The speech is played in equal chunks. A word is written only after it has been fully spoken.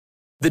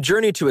The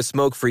journey to a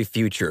smoke-free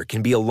future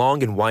can be a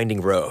long and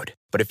winding road,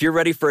 but if you're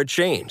ready for a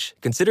change,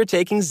 consider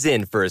taking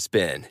Zyn for a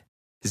spin.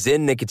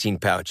 Zyn nicotine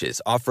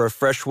pouches offer a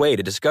fresh way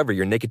to discover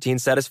your nicotine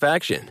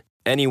satisfaction.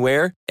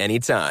 Anywhere,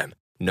 anytime.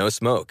 No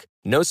smoke,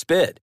 no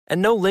spit,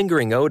 and no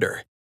lingering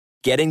odor.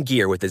 Get in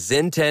gear with the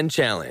Zyn 10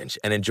 Challenge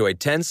and enjoy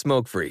 10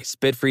 smoke-free,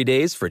 spit-free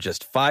days for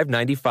just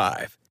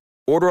 $5.95.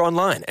 Order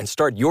online and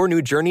start your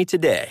new journey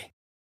today.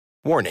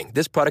 Warning,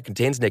 this product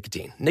contains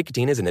nicotine.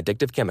 Nicotine is an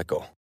addictive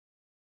chemical.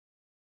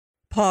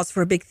 Pause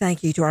for a big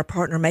thank you to our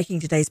partner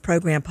making today's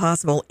program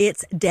possible.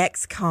 It's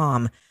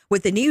Dexcom.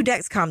 With the new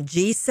Dexcom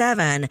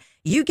G7,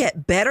 you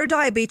get better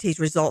diabetes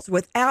results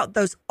without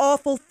those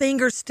awful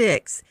finger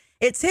sticks.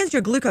 It sends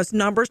your glucose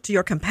numbers to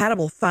your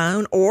compatible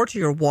phone or to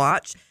your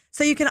watch,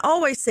 so you can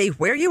always see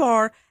where you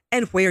are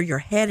and where you're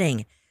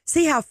heading.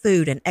 See how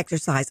food and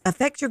exercise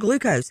affect your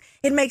glucose.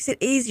 It makes it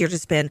easier to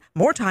spend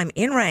more time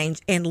in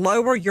range and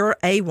lower your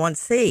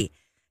A1C.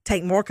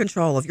 Take more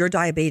control of your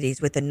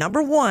diabetes with the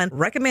 #1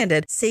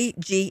 recommended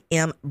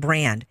CGM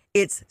brand.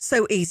 It's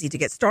so easy to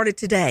get started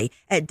today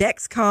at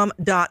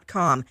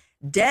Dexcom.com.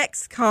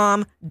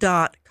 Dexcom.com.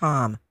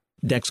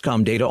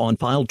 Dexcom data on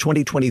file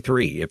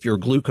 2023. If your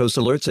glucose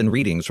alerts and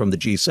readings from the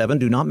G7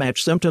 do not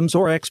match symptoms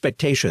or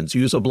expectations,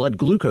 use a blood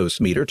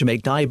glucose meter to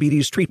make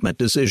diabetes treatment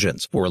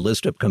decisions. For a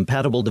list of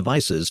compatible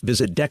devices,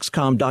 visit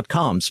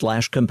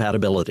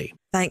Dexcom.com/compatibility.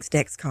 Thanks,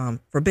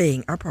 Dexcom, for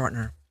being our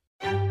partner.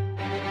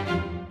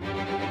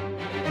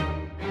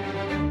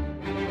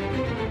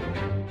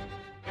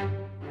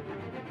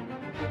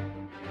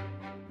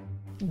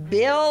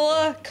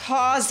 Bill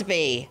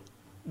Cosby,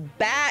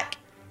 back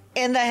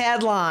in the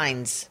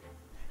headlines.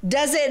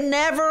 Does it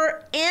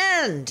never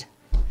end?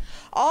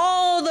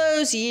 All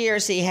those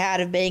years he had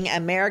of being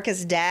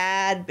America's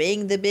dad,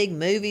 being the big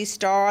movie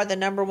star, the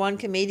 #1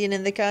 comedian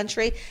in the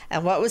country.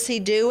 And what was he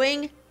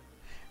doing?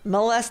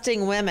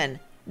 Molesting women,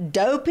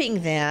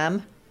 doping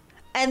them,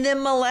 and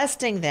then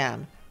molesting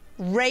them,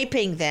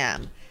 raping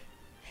them.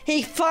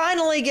 He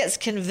finally gets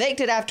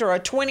convicted after a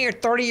 20 or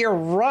 30-year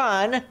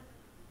run.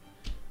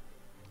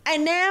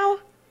 And now,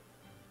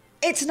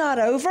 it's not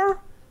over.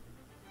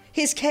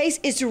 His case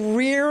is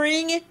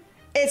rearing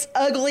its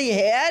ugly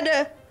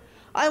head.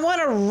 I want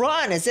to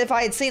run as if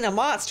I had seen a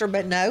monster,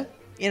 but no.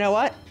 You know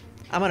what?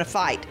 I'm going to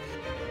fight.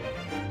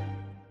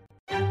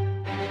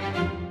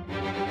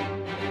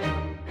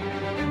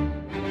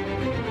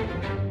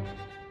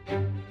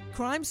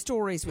 Crime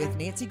Stories with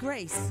Nancy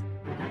Grace.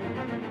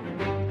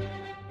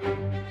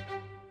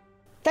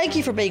 Thank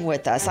you for being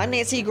with us. I'm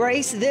Nancy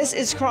Grace. This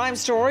is Crime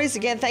Stories.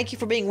 Again, thank you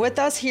for being with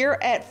us here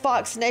at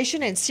Fox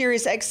Nation and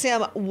Sirius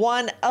XM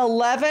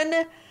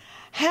 111.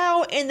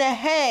 How in the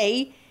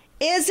hay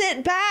is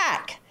it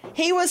back?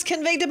 He was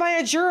convicted by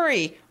a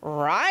jury,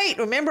 right?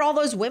 Remember all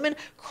those women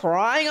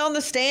crying on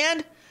the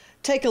stand?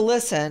 Take a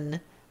listen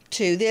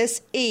to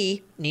this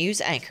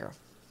News anchor.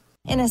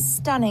 In a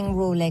stunning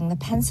ruling, the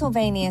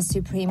Pennsylvania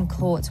Supreme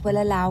Court will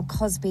allow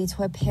Cosby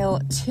to appeal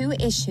 2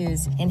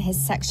 issues in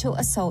his sexual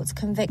assault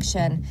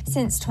conviction.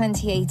 Since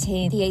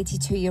 2018, the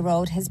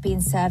 82-year-old has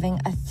been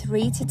serving a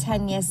 3 to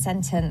 10-year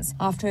sentence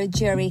after a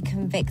jury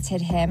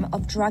convicted him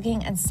of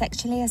drugging and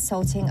sexually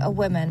assaulting a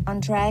woman,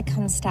 Andrea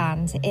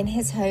Constant, in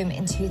his home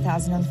in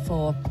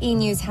 2004. E!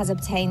 News has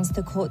obtained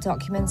the court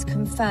documents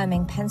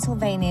confirming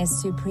Pennsylvania's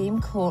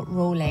Supreme Court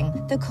ruling.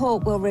 The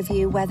court will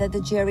review whether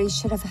the jury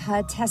should have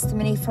heard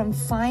testimony from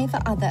 5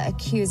 other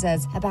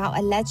accusers about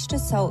alleged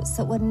assaults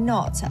that were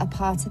not a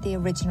part of the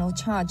original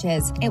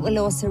charges. It will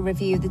also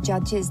review the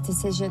judge's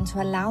decision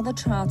to allow the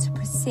trial to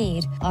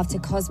proceed after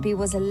Cosby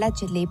was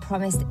allegedly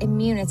promised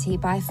immunity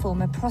by a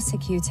former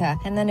prosecutor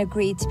and then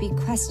agreed to be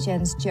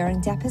questioned during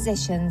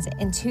depositions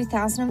in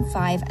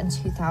 2005 and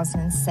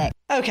 2006.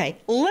 Okay,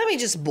 let me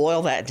just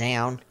boil that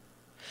down.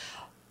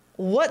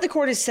 What the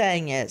court is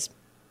saying is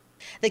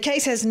the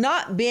case has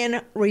not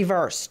been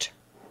reversed.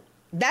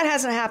 That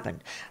hasn't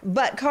happened.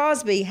 But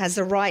Cosby has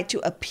the right to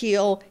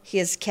appeal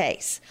his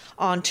case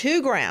on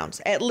 2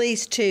 grounds, at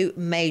least 2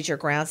 major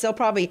grounds. They'll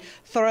probably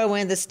throw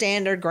in the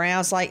standard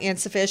grounds like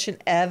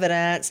insufficient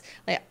evidence.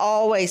 They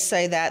always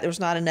say that there's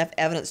not enough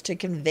evidence to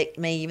convict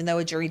me, even though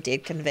a jury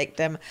did convict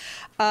them.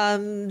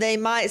 They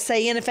might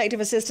say ineffective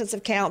assistance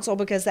of counsel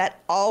because that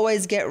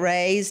always get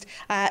raised.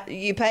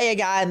 You pay a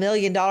guy $1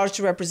 million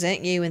to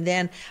represent you, and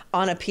then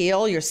on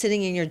appeal, you're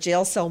sitting in your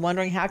jail cell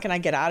wondering, how can I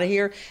get out of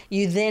here?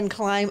 You then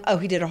claim, oh,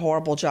 he did a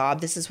horrible job.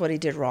 This is what he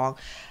did wrong.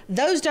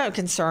 Those don't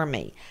concern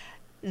me.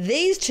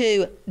 These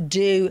 2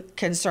 do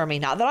concern me.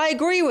 Not that I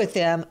agree with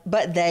them,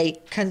 but they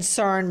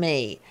concern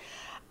me.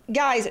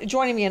 Guys,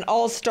 joining me an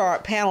all-star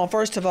panel.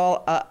 First of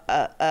all,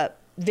 a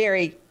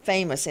very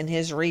famous in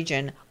his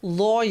region,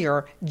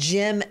 lawyer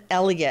Jim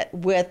Elliott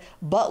with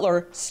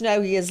Butler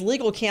Snow. He is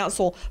legal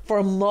counsel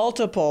for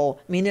multiple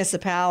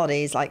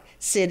municipalities like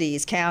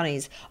cities,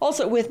 counties.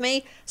 Also with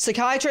me,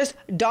 psychiatrist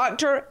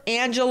Dr.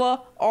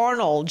 Angela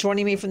Arnold,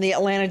 joining me from the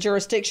Atlanta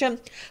jurisdiction.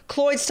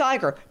 Cloyd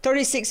Steiger,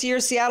 36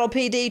 years Seattle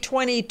PD,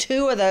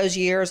 22 of those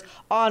years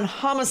on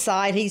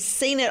homicide. He's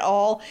seen it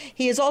all.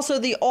 He is also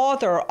the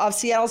author of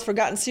Seattle's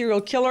Forgotten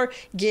Serial Killer,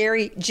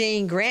 Gary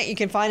Gene Grant. You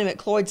can find him at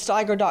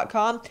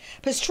CloydSteiger.com.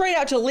 But straight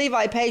out to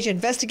Levi Page,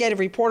 investigative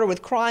reporter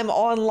with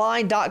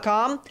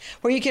CrimeOnline.com,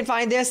 where you can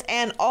find this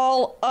and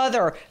all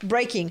other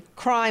breaking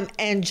crime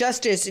and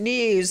justice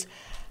news.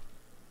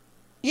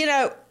 You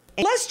know,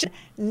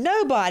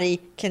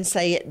 nobody can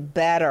say it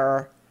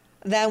better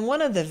than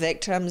one of the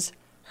victims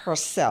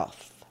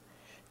herself.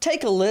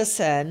 Take a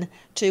listen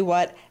to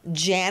what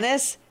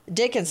Janice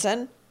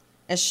Dickinson,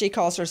 as she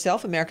calls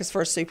herself, America's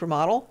First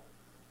Supermodel,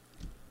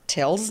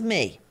 tells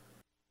me.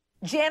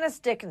 Janice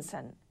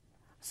Dickinson,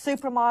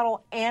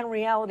 supermodel and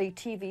reality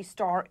TV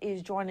star,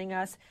 is joining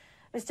us.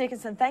 Ms.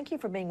 Dickinson, thank you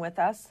for being with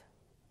us.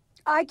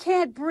 I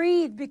can't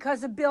breathe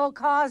because of Bill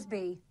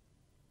Cosby.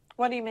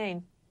 What do you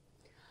mean?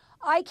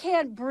 I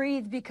can't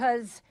breathe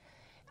because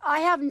I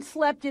haven't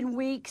slept in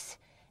weeks,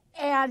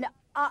 and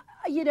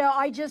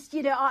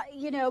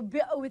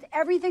with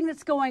everything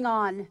that's going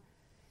on,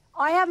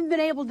 I haven't been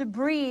able to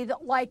breathe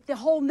like the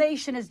whole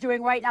nation is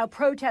doing right now,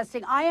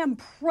 protesting. I am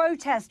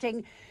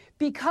protesting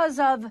because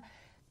of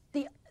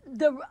the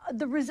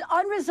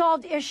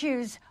unresolved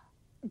issues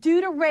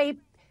due to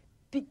rape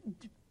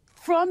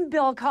from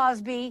Bill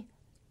Cosby.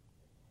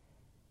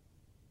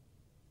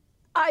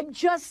 I'm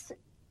just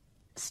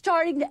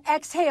starting to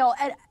exhale,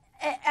 and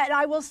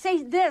I will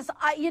say this: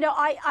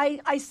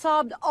 I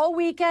sobbed all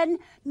weekend,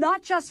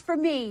 not just for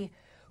me,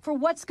 for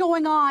what's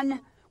going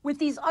on with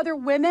these other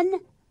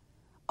women.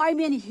 I'm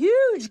in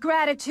huge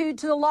gratitude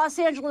to the Los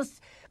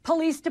Angeles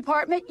Police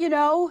Department.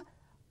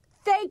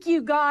 Thank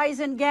you, guys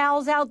and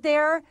gals out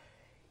there.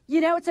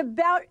 It's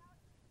about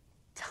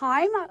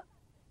time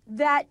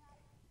that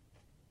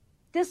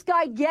this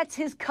guy gets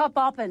his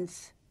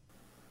comeuppance.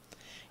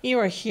 You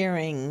are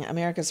hearing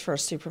America's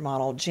First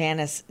Supermodel,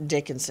 Janice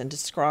Dickinson,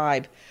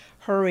 describe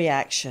her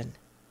reaction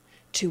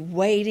to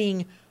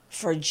waiting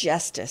for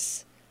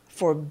justice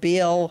for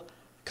Bill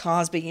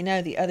Cosby.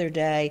 The other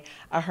day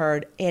I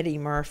heard Eddie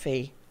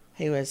Murphy,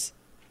 who was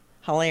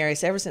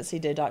hilarious ever since he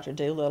did Dr.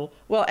 Dolittle.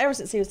 Well, ever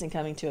since he was in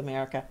Coming to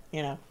America,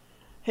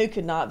 who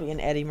could not be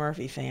an Eddie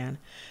Murphy fan?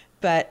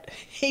 But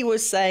he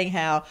was saying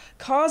how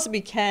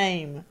Cosby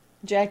came,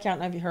 Jackie, I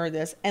don't know if you heard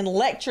this, and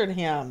lectured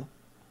him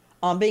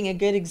on being a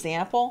good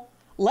example,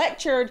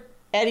 lectured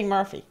Eddie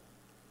Murphy.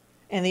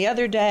 And the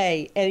other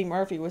day, Eddie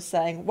Murphy was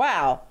saying,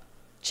 wow,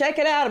 check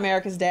it out,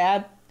 America's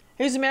Dad.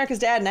 Who's America's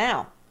Dad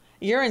now?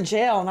 You're in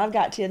jail, and I've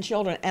got 10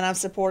 children, and I'm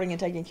supporting and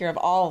taking care of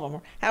all of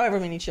them, or however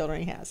many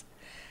children he has.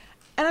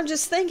 And I'm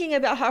just thinking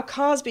about how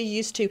Cosby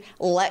used to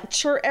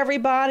lecture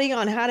everybody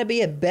on how to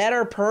be a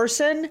better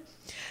person.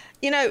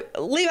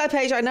 Levi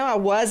Page, I know I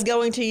was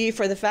going to you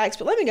for the facts,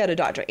 but let me go to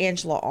Dr.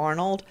 Angela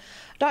Arnold.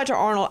 Dr.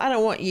 Arnold, I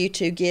don't want you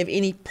to give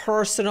any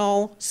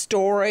personal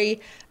story,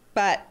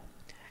 but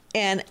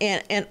and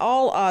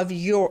all of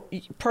your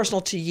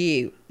personal to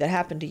you that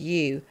happened to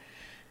you.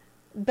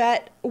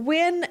 But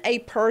when a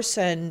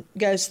person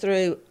goes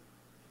through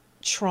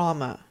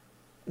trauma,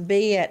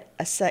 be it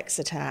a sex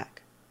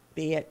attack,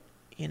 be it,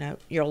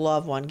 your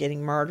loved one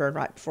getting murdered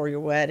right before your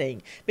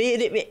wedding, be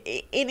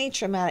it any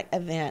traumatic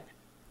event,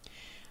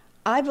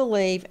 I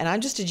believe, and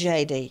I'm just a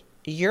JD,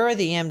 you're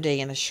the MD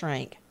and a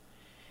shrink,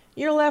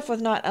 you're left with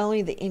not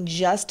only the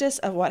injustice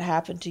of what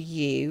happened to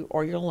you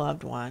or your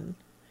loved one,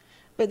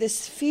 but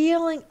this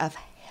feeling of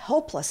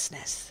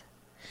helplessness.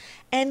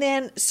 And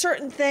then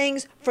certain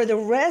things for the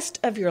rest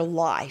of your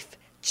life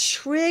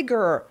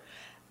trigger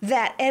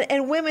that.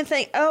 And women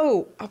think,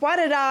 oh, why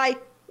did I,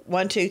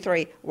 1, 2,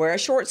 3, wear a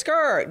short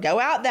skirt, go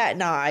out that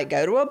night,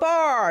 go to a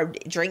bar,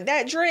 drink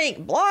that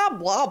drink, blah,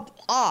 blah,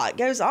 blah. It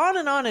goes on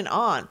and on and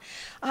on.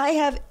 I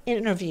have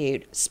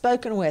interviewed,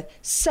 spoken with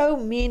so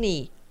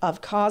many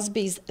of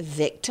Cosby's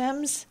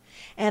victims,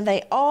 and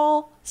they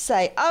all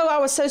say, oh, I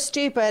was so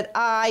stupid,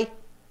 I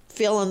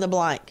fill in the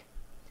blank.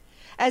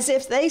 As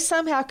if they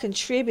somehow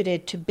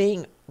contributed to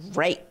being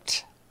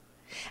raped.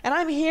 And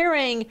I'm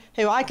hearing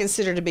who I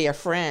consider to be a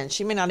friend,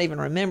 she may not even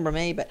remember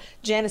me, but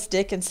Janice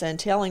Dickinson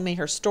telling me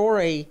her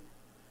story,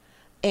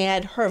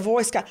 and her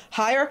voice got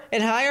higher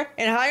and higher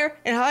and higher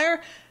and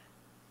higher.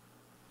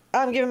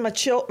 I'm giving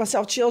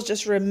myself chills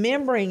just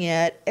remembering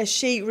it as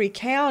she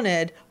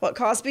recounted what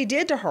Cosby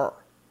did to her.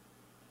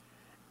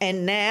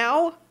 And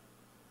now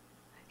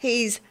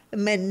he's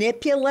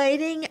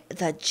manipulating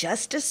the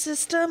justice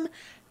system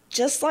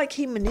just like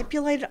he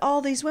manipulated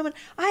all these women.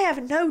 I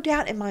have no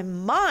doubt in my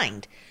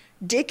mind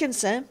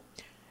Dickinson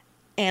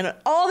and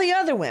all the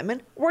other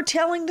women were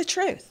telling the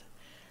truth.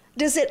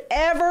 Does it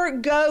ever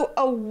go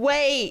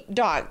away,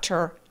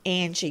 Dr.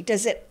 Angie?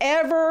 Does it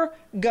ever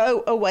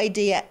go away?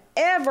 Do you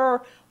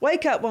ever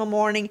wake up one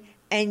morning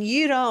and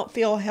you don't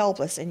feel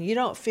helpless and you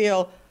don't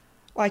feel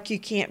like you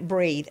can't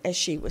breathe, as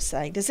she was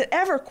saying? Does it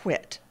ever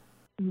quit?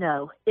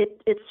 No,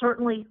 it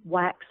certainly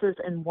waxes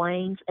and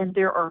wanes, and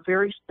there are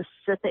very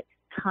specific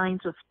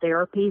kinds of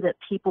therapy that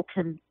people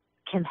can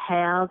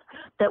have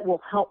that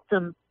will help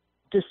them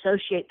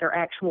dissociate their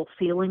actual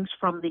feelings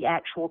from the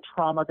actual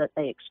trauma that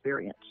they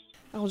experience.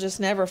 I'll just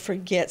never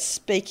forget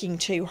speaking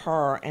to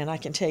her, and I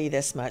can tell you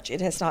this much.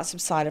 It has not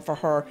subsided for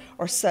her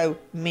or so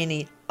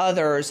many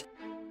others.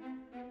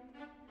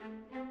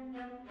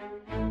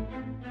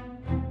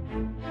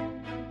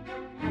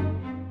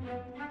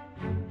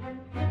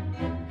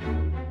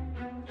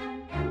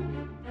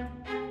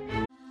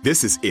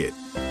 This is it.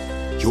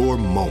 Your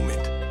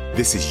moment.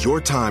 This is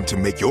your time to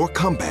make your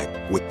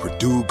comeback with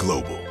Purdue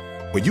Global.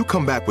 When you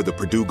come back with a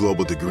Purdue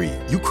Global degree,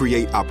 you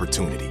create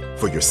opportunity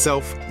for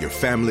yourself, your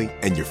family,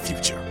 and your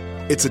future.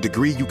 It's a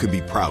degree you can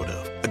be proud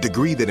of, a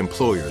degree that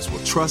employers will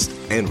trust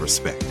and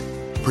respect.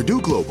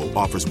 Purdue Global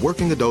offers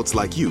working adults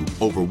like you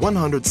over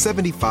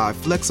 175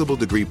 flexible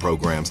degree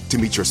programs to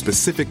meet your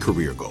specific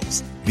career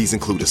goals. These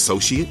include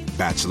associate,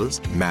 bachelor's,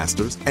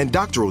 master's, and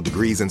doctoral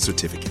degrees and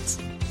certificates.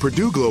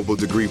 Purdue Global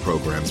degree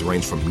programs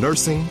range from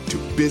nursing to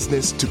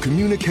business to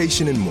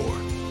communication and more.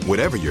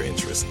 Whatever your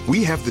interest,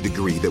 we have the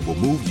degree that will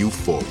move you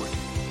forward.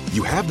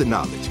 You have the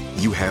knowledge,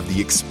 you have the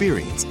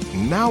experience.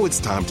 Now it's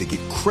time to get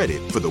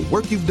credit for the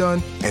work you've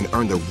done and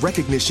earn the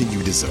recognition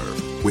you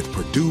deserve with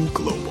Purdue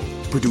Global,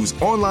 Purdue's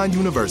online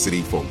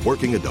university for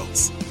working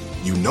adults.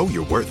 You know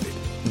you're worth it.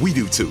 We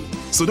do too.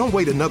 So don't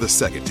wait another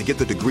second to get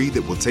the degree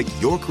that will take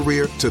your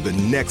career to the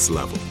next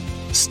level.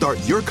 Start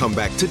your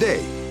comeback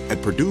today at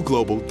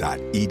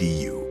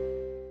purdueglobal.edu.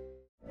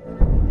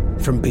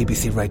 From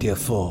BBC Radio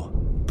 4,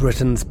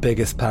 Britain's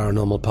biggest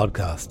paranormal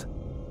podcast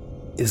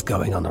is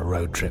going on a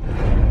road trip.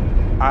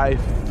 I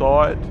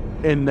thought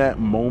in that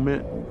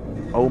moment,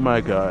 oh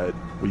my God,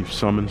 we've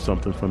summoned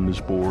something from this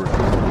board.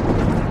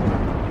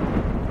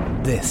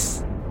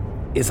 This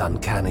is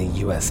Uncanny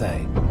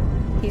USA.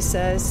 He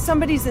says,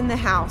 somebody's in the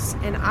house,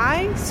 and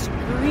I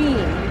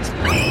screamed.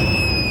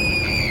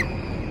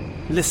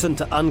 Listen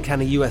to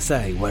Uncanny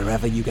USA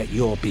wherever you get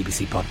your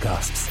BBC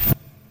podcasts,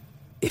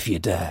 if you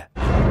dare.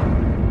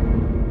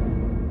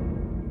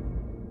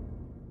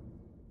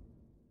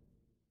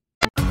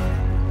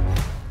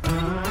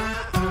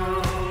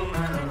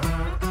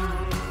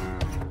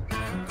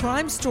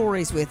 Crime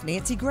Stories with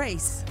Nancy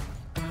Grace.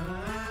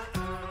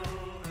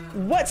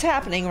 What's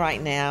happening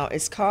right now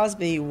is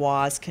Cosby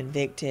was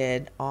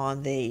convicted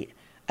on the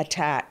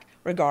attack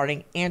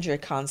regarding Andrea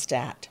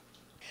Constand.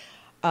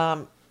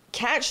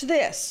 Catch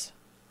this.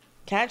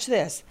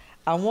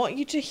 I want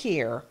you to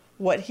hear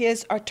what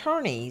his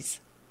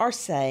attorneys are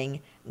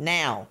saying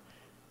now.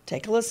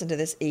 Take a listen to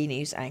this E!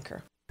 News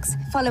anchor.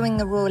 Following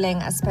the ruling,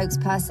 a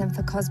spokesperson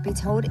for Cosby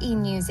told E!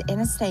 News in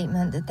a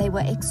statement that they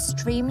were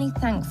extremely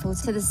thankful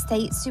to the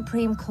state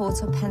Supreme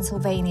Court of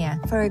Pennsylvania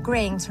for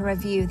agreeing to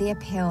review the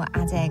appeal,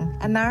 adding,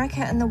 America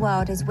and the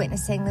world is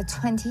witnessing the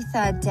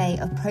 23rd day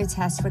of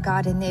protests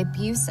regarding the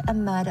abuse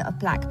and murder of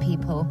black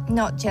people,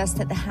 not just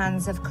at the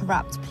hands of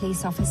corrupt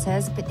police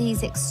officers, but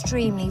these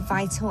extremely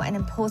vital and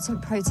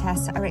important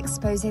protests are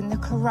exposing the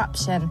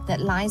corruption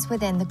that lies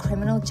within the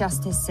criminal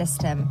justice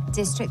system,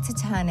 district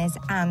attorneys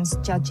and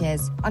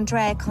judges.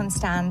 Andrea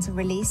Constand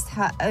released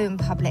her own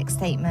public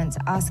statement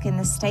asking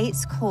the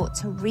state's court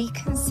to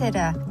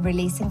reconsider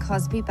releasing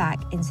Cosby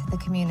back into the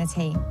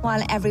community.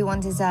 While everyone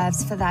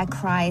deserves for their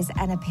cries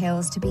and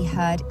appeals to be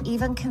heard,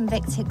 even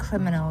convicted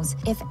criminals,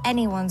 if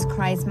anyone's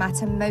cries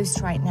matter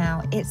most right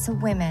now, it's the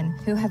women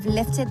who have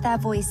lifted their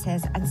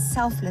voices and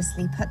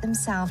selflessly put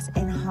themselves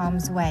in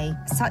harm's way,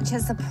 such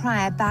as the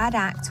prior bad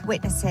act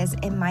witnesses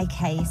in my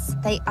case.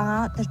 They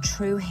are the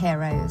true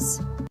heroes.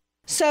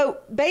 So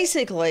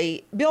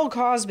basically, Bill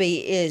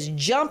Cosby is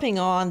jumping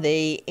on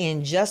the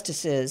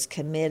injustices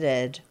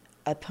committed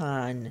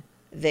upon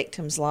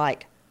victims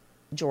like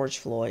George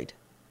Floyd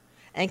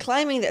and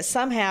claiming that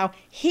somehow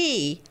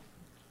he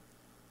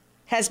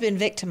has been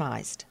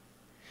victimized.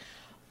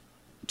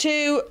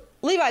 To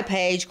Levi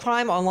Page,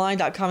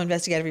 crimeonline.com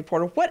investigative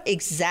reporter, what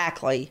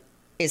exactly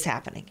is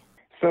happening?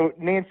 So,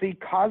 Nancy,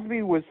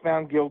 Cosby was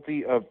found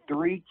guilty of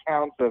 3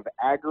 counts of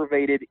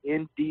aggravated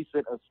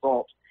indecent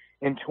assault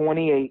in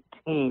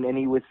 2018, and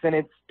he was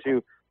sentenced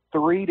to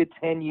 3 to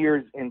 10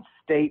 years in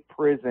state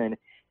prison.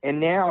 And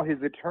now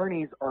his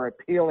attorneys are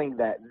appealing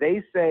that.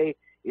 They say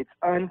it's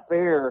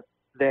unfair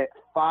that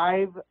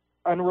 5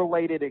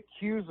 unrelated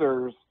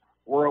accusers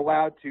were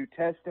allowed to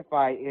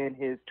testify in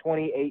his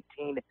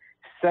 2018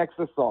 sex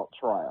assault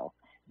trial.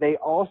 They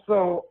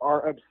also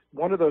are,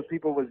 one of those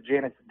people was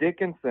Janice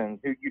Dickinson,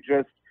 who you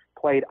just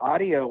played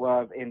audio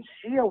of, and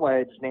she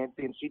alleged,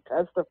 Nancy, and she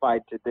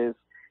testified to this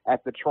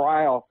at the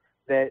trial,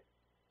 that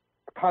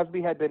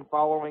Cosby had been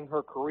following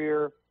her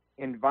career,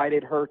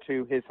 invited her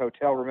to his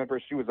hotel.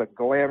 Remember, she was a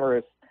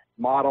glamorous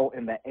model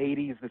in the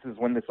 80s. This is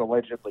when this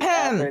allegedly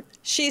happened.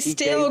 She's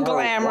still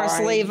glamorous,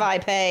 Levi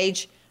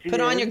Page.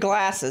 Put on your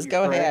glasses.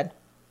 Go ahead.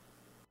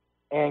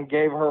 And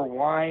gave her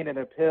wine and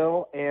a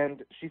pill.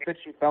 And she said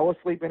she fell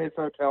asleep in his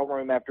hotel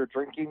room after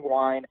drinking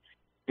wine,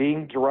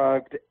 being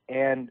drugged,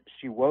 and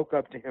she woke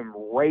up to him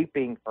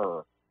raping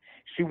her.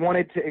 She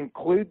wanted to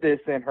include this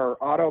in her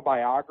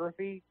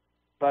autobiography,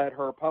 but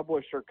her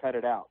publisher cut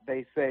it out.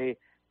 They say,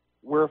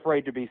 we're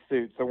afraid to be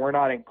sued, so we're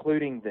not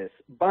including this.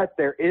 But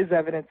there is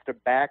evidence to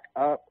back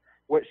up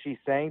what she's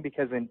saying,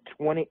 because in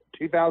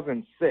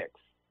 2006,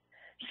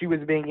 she was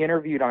being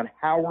interviewed on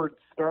Howard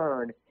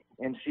Stern,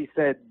 and she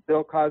said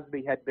Bill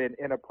Cosby had been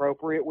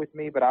inappropriate with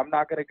me, but I'm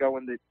not going to go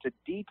into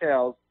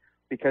details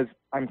because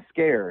I'm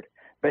scared.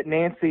 But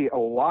Nancy, a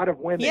lot of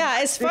women...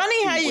 Yeah, it's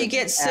funny how you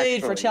get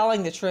sued for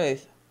telling the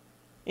truth.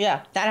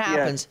 Yeah, that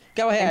happens. Yes.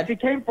 Go ahead. And she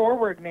came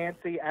forward,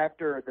 Nancy,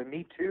 after the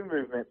Me Too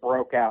movement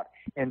broke out,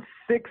 and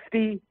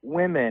 60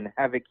 women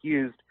have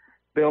accused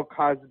Bill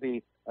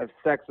Cosby of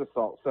sex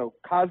assault. So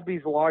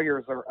Cosby's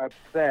lawyers are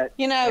upset.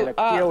 You know,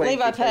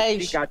 Levi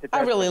Page,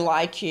 I really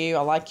like you.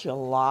 I like you a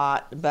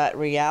lot. But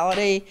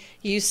reality,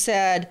 you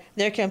said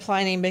they're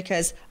complaining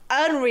because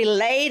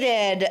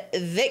unrelated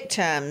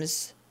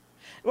victims...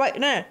 Wait,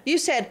 no, you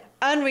said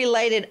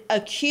unrelated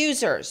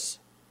accusers.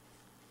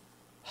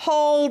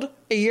 Hold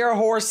your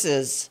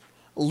horses,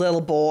 little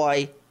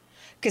boy,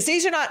 because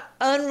these are not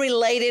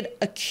unrelated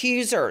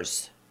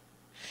accusers.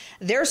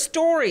 Their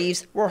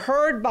stories were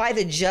heard by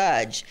the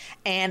judge,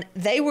 and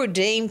they were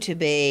deemed to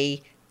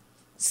be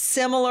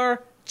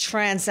similar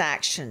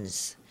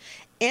transactions,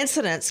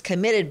 incidents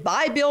committed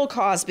by Bill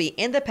Cosby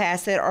in the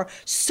past that are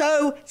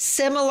so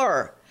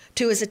similar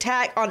to his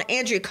attack on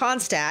Andrea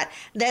Constand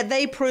that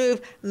they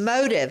prove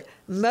motive,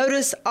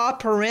 modus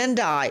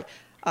operandi,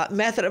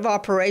 method of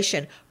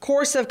operation,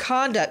 course of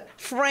conduct,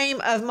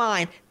 frame of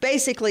mind,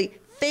 basically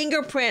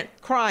fingerprint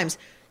crimes,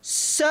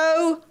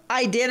 so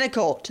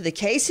identical to the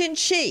case in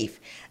chief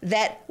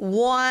that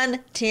one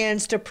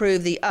tends to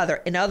prove the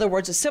other. In other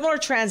words, a similar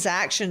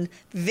transaction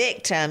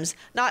victims,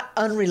 not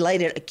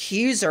unrelated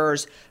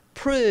accusers,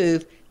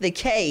 prove the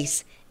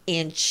case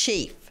in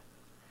chief.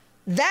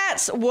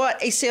 That's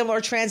what a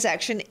similar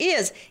transaction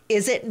is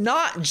it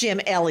not,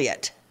 Jim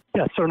Elliott?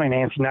 Yes, certainly,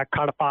 Nancy. Not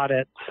codified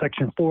at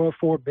Section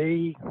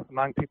 404B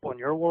among people in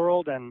your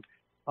world. And,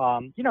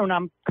 and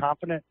I'm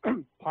confident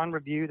upon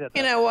review that...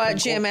 You know what,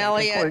 Jim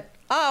Elliott?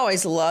 I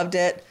always loved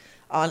it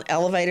on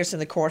elevators in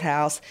the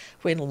courthouse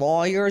when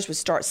lawyers would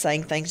start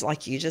saying things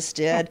like you just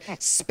did,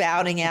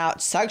 spouting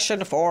out Section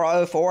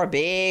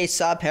 404B,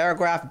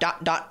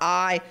 subparagraph ...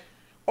 I.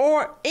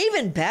 Or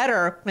even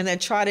better, when they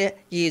try to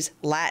use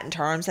Latin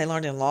terms they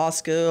learned in law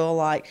school,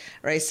 like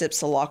res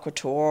ipsa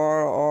loquitur,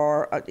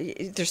 or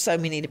there's so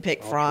many to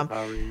pick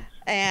from.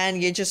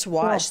 And you just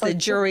watch the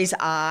jury's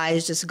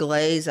eyes just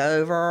glaze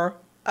over.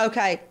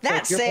 Okay,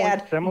 that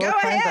said, go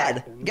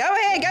ahead. Go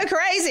ahead. Go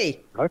crazy.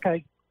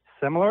 Okay,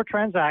 similar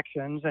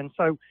transactions. And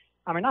so,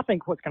 I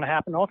think what's going to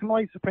happen,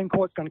 ultimately, the Supreme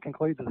Court's going to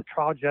conclude that the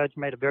trial judge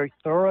made a very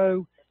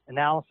thorough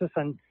analysis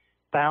and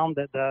found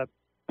that the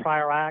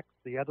prior acts,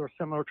 the other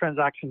similar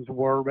transactions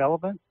were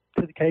relevant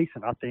to the case,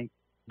 and I think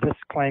this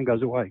claim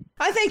goes away.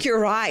 I think you're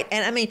right.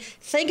 And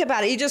think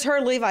about it. You just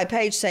heard Levi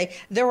Page say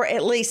there were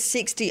at least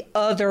 60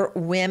 other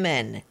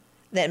women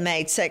that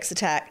made sex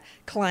attack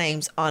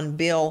claims on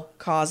Bill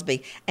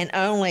Cosby, and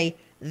only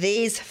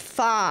these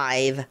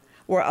 5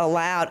 were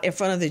allowed in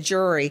front of the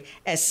jury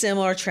as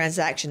similar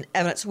transaction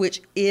evidence,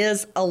 which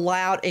is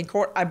allowed in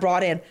court. I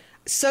brought in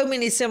so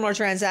many similar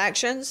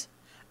transactions.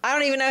 I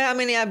don't even know how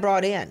many I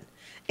brought in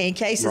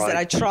cases that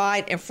I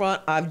tried in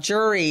front of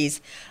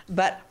juries.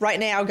 But right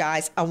now,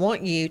 guys, I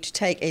want you to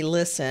take a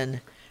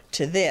listen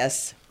to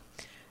this.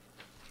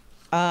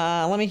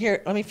 Let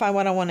me find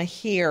what I want to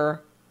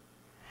hear.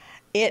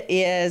 It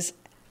is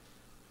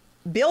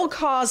Bill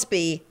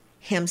Cosby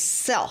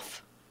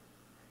himself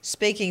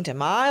speaking to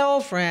my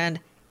old friend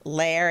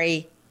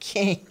Larry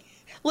King.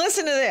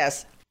 Listen to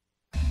this.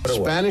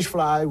 Spanish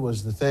fly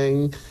was the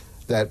thing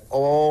that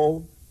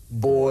all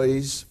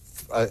boys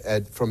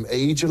from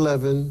age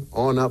 11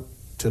 on up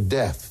to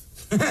death,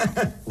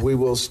 we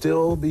will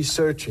still be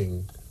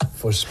searching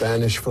for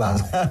Spanish fly.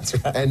 That's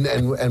right.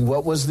 And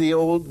what was the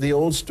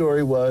old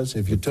story was,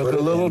 if you took a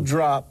little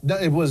drop,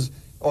 it was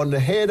on the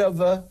head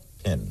of a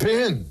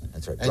pin.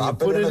 That's right. And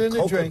Drop you put it in in a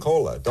the drink.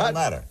 Coca-Cola. Don't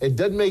matter. It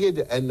doesn't make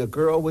it, and the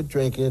girl would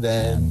drink it,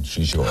 and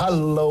she's yours.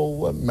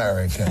 Hello,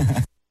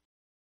 America.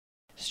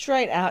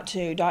 Straight out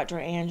to Dr.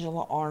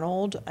 Angela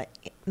Arnold,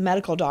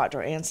 medical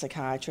doctor and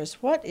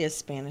psychiatrist. What is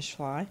Spanish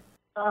fly?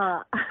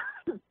 I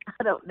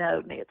don't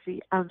know,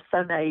 Nancy. I'm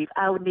so naive.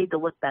 I would need to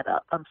look that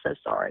up. I'm so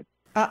sorry.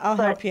 I'll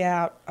help you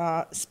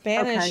out.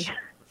 Spanish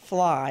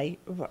fly,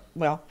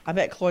 well, I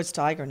bet Cloyd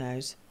Steiger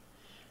knows.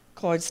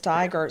 Cloyd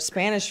Steiger,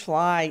 Spanish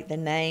fly, the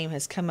name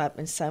has come up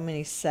in so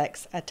many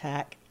sex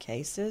attack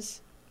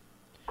cases.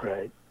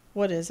 Right.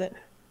 What is it?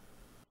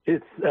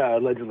 It's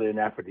allegedly an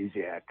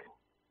aphrodisiac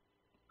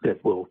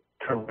that will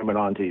turn women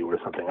on to you or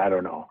something. I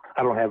don't know.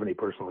 I don't have any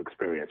personal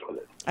experience with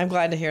it. I'm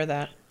glad to hear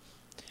that.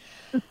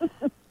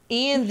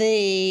 In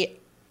the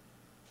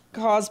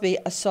Cosby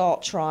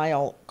assault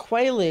trial,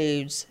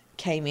 Quaaludes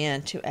came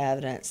into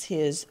evidence.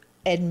 His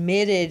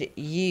admitted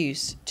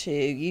use to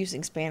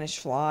using Spanish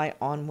fly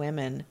on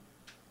women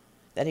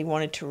that he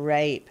wanted to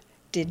rape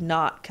did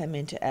not come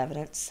into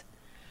evidence.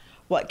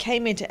 What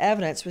came into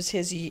evidence was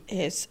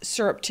his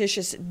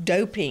surreptitious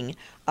doping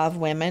of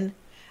women,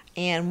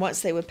 and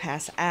once they would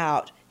pass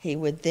out, he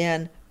would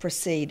then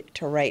proceed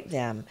to rape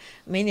them.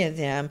 Many of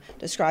them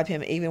describe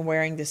him even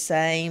wearing the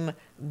same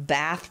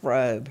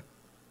bathrobe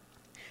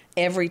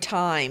every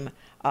time.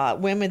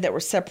 Women that were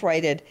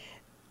separated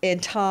in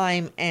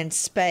time and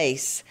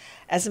space.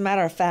 As a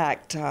matter of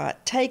fact,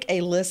 take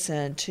a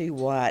listen to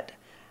what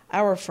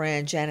our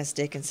friend Janice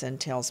Dickinson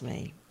tells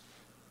me.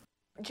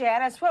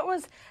 Janice, what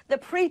was the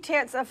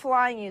pretense of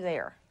flying you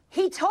there?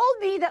 He told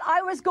me that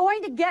I was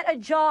going to get a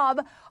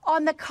job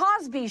on the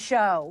Cosby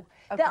Show.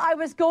 Okay. That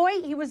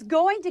he was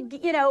going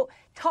to,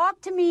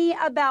 talk to me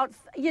about,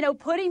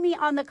 putting me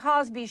on the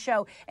Cosby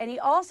Show. And he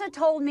also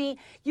told me,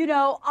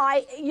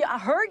 I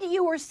heard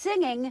you were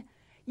singing.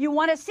 You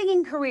want a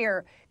singing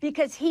career,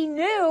 because he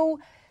knew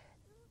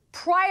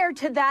prior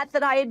to that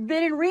I had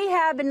been in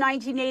rehab in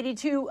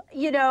 1982,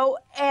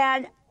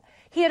 and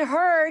he had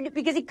heard,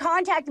 because he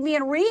contacted me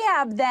in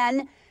rehab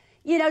then,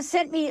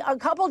 sent me a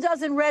couple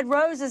dozen red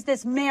roses,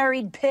 this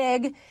married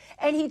pig,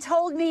 and he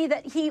told me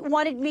that he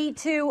wanted me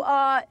to,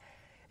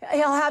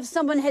 he'll have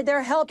someone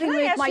there helping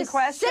me with my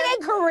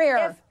singing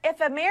career. If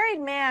a married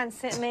man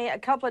sent me a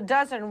couple of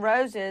dozen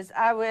roses,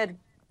 I would.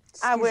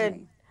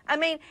 I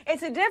mean,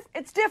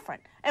 it's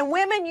different. And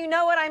women, you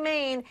know what I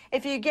mean.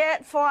 If you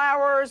get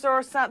flowers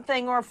or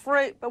something or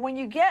fruit, but when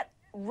you get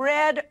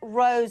red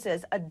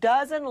roses, a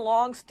dozen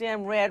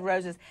long-stem red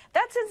roses,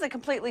 that sends a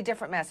completely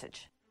different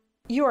message.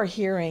 You are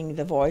hearing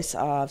the voice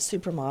of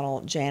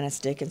supermodel Janice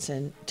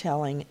Dickinson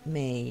telling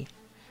me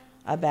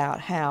about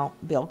how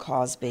Bill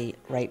Cosby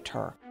raped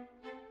her.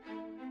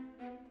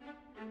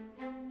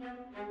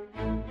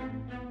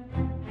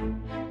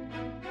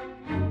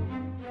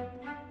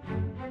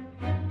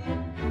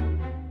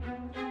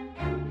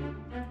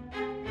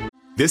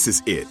 This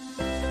is it.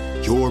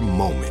 Your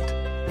moment.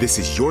 This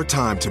is your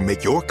time to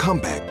make your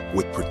comeback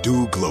with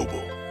Purdue Global.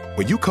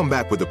 When you come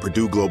back with a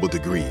Purdue Global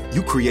degree,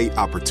 you create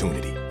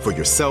opportunity for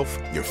yourself,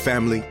 your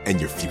family, and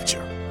your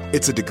future.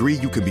 It's a degree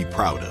you can be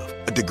proud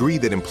of, a degree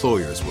that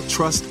employers will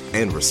trust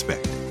and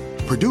respect.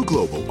 Purdue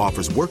Global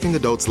offers working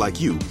adults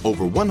like you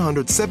over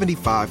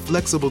 175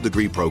 flexible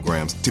degree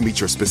programs to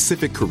meet your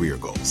specific career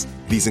goals.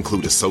 These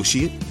include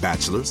associate,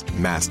 bachelor's,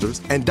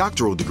 master's, and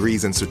doctoral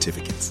degrees and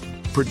certificates.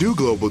 Purdue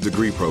Global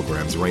degree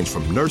programs range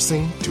from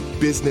nursing to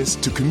business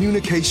to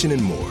communication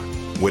and more.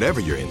 Whatever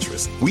your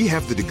interest, we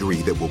have the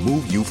degree that will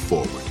move you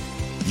forward.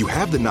 You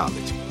have the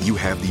knowledge, you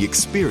have the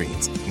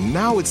experience.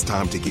 Now it's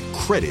time to get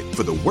credit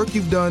for the work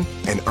you've done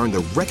and earn the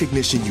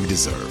recognition you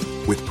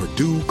deserve with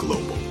Purdue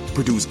Global,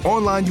 Purdue's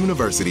online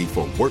university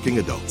for working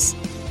adults.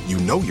 You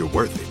know you're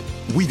worth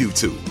it. We do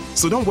too.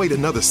 So don't wait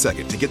another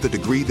second to get the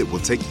degree that will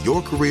take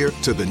your career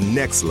to the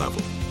next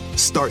level.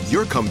 Start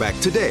your comeback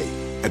today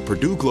at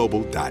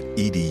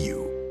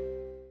purdueglobal.edu.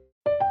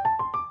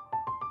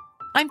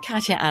 I'm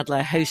Katya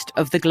Adler, host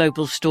of The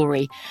Global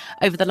Story.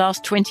 Over the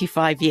last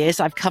 25 years,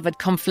 I've covered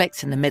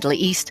conflicts in the Middle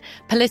East,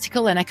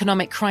 political and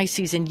economic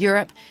crises in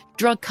Europe,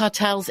 drug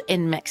cartels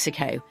in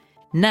Mexico.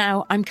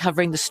 Now I'm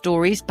covering the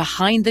stories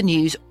behind the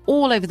news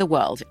all over the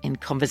world in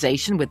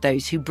conversation with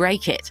those who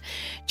break it.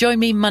 Join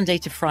me Monday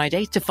to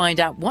Friday to find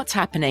out what's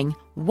happening,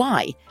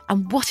 why,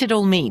 and what it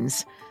all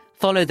means.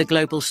 Follow The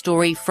Global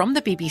Story from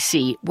the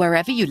BBC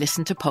wherever you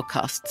listen to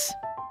podcasts.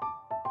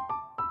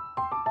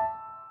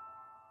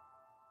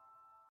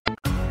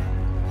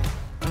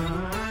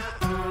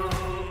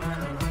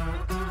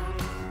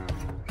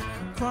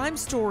 Crime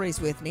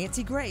Stories with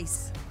Nancy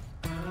Grace.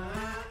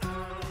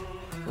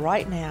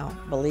 Right now,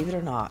 believe it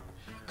or not,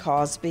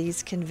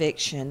 Cosby's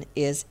conviction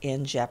is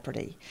in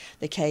jeopardy.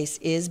 The case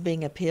is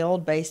being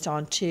appealed based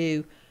on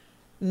two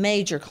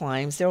major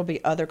claims. There will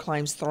be other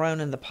claims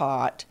thrown in the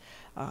pot,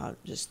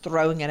 just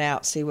throwing it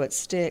out, see what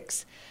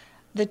sticks.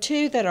 The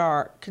two that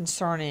are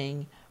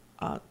concerning,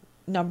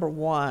 number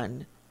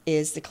one,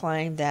 is the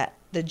claim that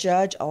the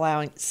judge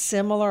allowing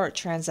similar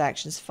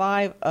transactions,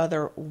 5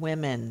 other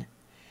women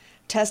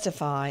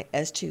testify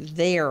as to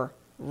their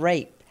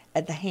rape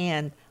at the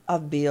hand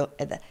of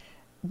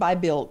by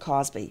Bill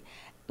Cosby.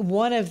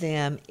 One of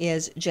them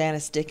is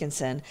Janice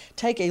Dickinson.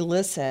 Take a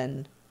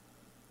listen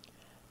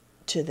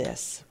to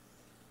this.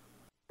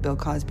 Bill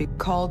Cosby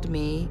called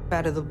me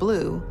out of the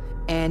blue,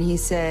 and he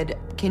said,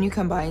 "Can you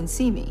come by and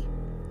see me?"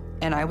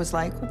 And I was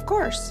like, "Of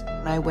course."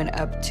 I went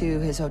up to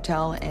his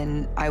hotel,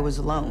 and I was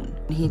alone.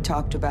 He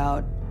talked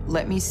about,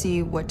 "Let me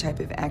see what type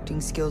of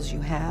acting skills you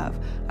have.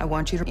 I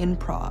want you to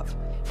improv."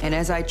 And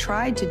as I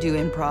tried to do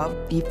improv,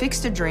 he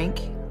fixed a drink,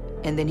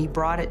 and then he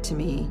brought it to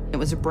me. It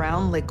was a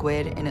brown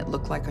liquid, and it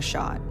looked like a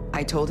shot.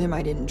 I told him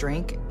I didn't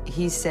drink.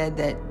 He said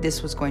that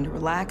this was going to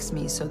relax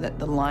me so that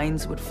the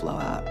lines would flow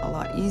out a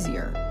lot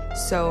easier.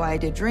 So I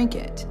did drink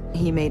it.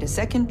 He made a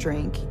second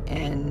drink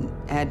and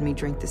had me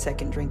drink the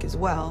second drink as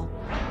well.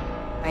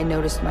 I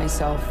noticed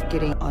myself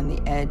getting on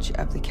the edge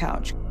of the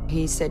couch.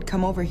 He said,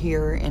 "Come over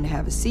here and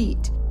have a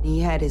seat." He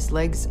had his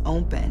legs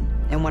open,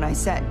 and when I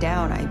sat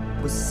down,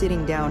 I was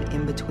sitting down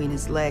in between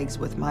his legs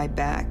with my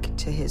back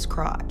to his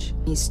crotch.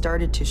 He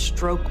started to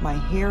stroke my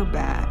hair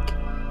back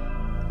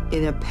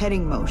in a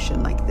petting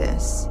motion like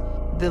this.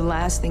 The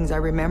last things I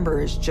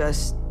remember is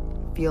just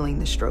feeling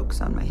the strokes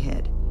on my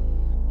head.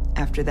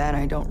 After that,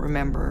 I don't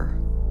remember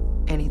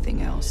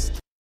anything else.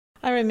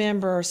 I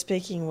remember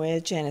speaking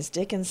with Janice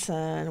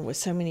Dickinson, with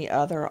so many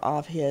other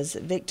of his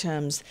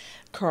victims,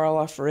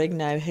 Carla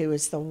Ferrigno, who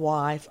is the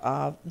wife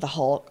of the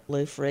Hulk,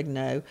 Lou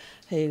Ferrigno,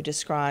 who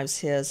describes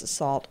his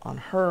assault on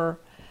her.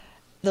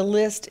 The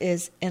list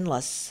is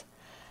endless.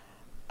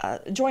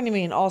 Joining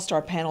me in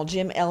all-star panel,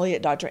 Jim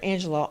Elliott, Dr.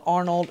 Angela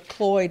Arnold,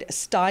 Cloyd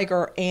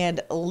Steiger, and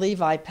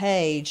Levi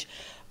Page.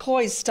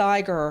 Cloyd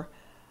Steiger,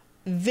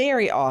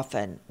 very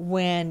often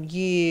when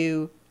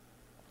you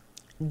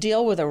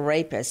deal with a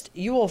rapist,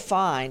 you will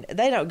find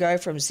they don't go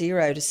from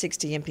 0 to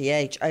 60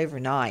 mph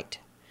overnight.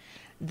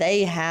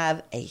 They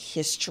have a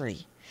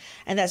history.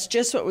 And that's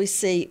just what we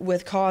see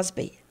with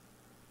Cosby.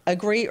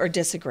 Agree or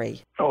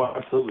disagree? Oh, I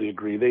absolutely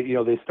agree.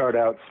 They start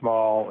out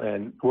small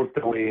and work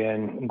their way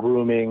in,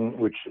 grooming,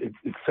 which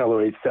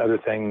accelerates to other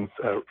things,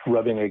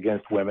 rubbing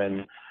against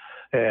women,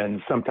 and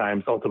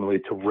sometimes ultimately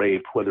to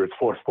rape, whether it's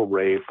forceful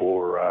rape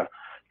or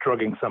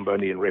drugging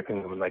somebody and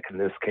raping them, like in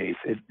this case.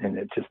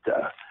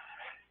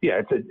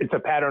 It's a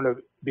pattern of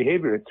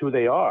behavior. It's who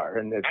they are,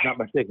 and there's not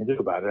much they can do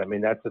about it. I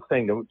mean, that's the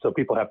thing. So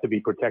people have to be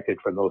protected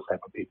from those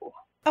type of people.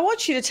 I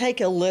want you to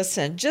take a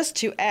listen, just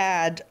to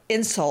add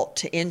insult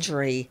to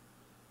injury.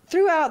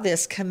 Throughout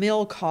this,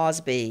 Camille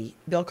Cosby,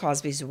 Bill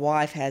Cosby's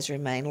wife, has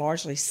remained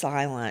largely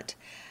silent.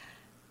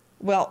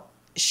 Well,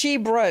 she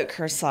broke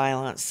her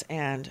silence,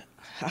 and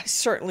I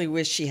certainly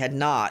wish she had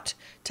not.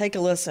 Take a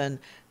listen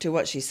to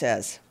what she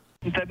says.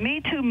 The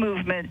Me Too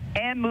movement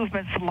and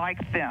movements like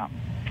them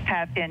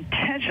have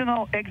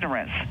intentional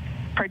ignorance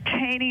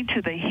pertaining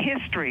to the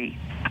history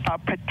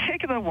of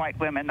particular white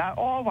women, not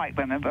all white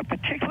women, but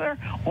particular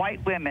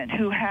white women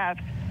who have,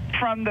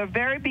 from the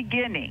very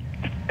beginning,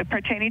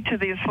 pertaining to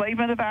the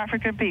enslavement of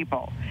African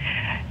people,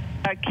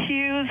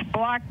 accused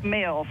black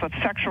males of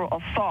sexual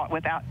assault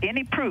without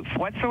any proof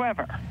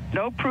whatsoever,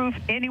 no proof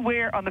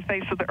anywhere on the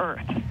face of the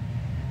earth.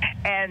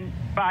 And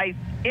by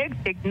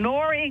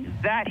ignoring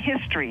that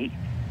history,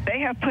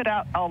 they have put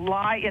out a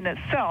lie in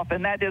itself,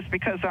 and that is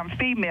because I'm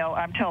female,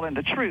 I'm telling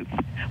the truth.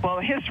 Well,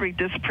 history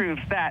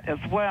disproves that as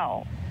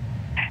well.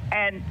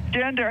 And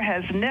gender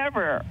has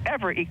never,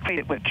 ever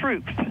equated with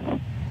truth.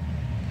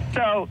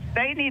 So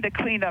they need to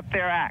clean up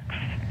their acts.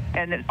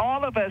 And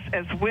all of us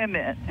as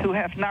women who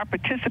have not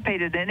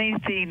participated in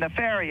anything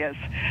nefarious,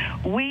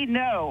 we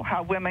know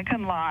how women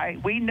can lie.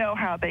 We know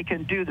how they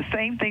can do the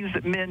same things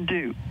that men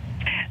do,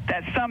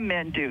 that some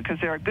men do, because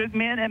there are good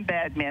men and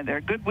bad men. There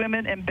are good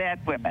women and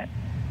bad women.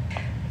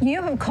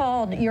 You have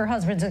called your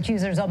husband's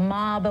accusers a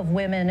mob of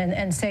women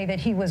and say that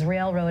he was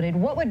railroaded.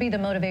 What would be the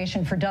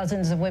motivation for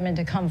dozens of women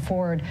to come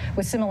forward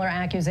with similar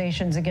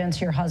accusations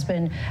against your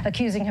husband,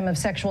 accusing him of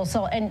sexual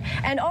assault?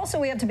 And also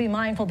we have to be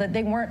mindful that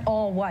they weren't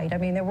all white. I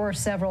mean, there were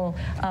several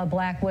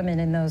black women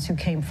in those who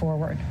came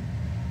forward.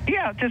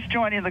 Yeah, just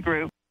joining the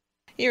group.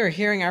 You're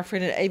hearing our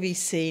friend at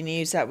ABC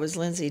News. That was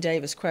Lindsay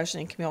Davis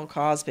questioning Camille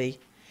Cosby.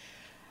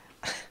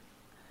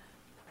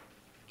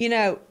 You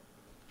know,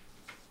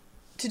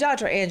 to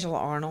Dr. Angela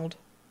Arnold,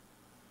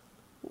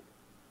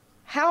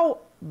 how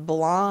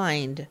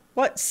blind,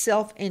 what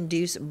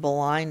self-induced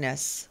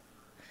blindness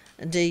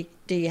do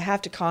you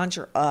have to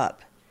conjure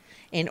up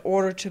in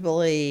order to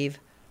believe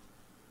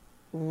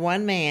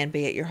one man,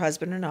 be it your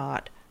husband or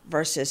not,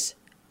 versus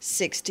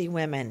 60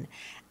 women,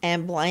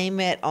 and blame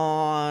it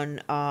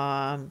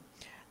on,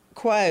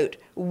 quote,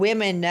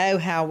 women know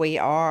how we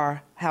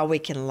are, how we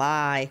can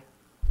lie.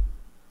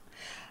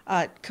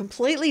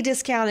 Completely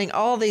discounting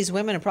all these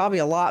women and probably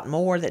a lot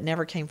more that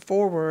never came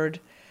forward,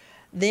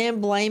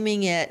 then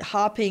blaming it,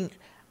 hopping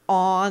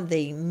on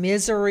the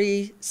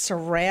misery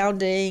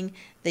surrounding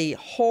the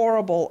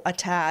horrible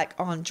attack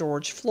on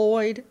George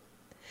Floyd,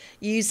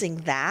 using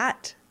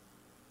that.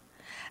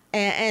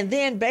 And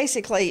then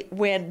basically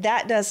when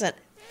that doesn't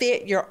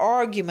fit your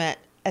argument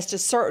as to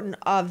certain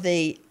of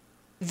the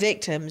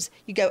victims,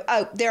 you go,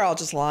 oh, they're all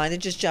just lying. They're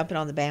just jumping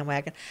on the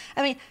bandwagon.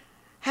 I mean,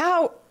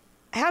 how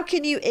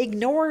can you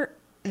ignore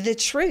the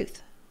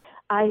truth?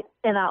 I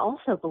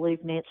also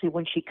believe, Nancy,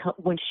 when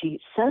she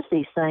says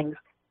these things,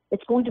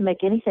 it's going to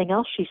make anything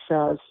else she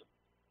says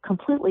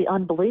completely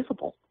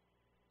unbelievable.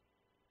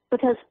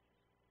 Because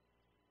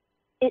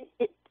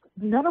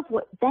none of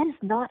what that is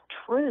not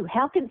true.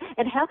 How can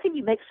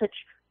you make such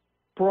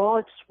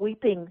broad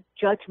sweeping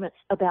judgments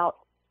about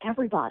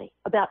everybody,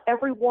 about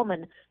every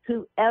woman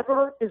who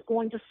ever is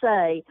going to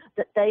say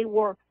that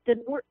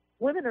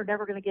women are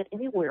never going to get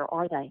anywhere,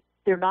 are they?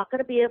 They're not going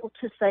to be able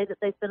to say that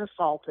they've been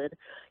assaulted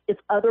if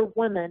other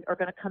women are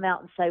going to come out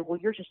and say, well,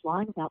 you're just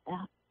lying about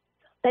that.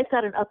 They've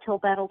got an uphill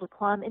battle to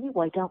climb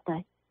anyway, don't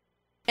they?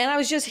 And I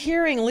was just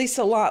hearing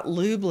Lisa Lott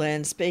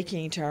Lublin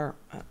speaking to her,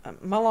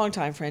 my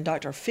longtime friend,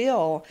 Dr.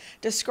 Phil,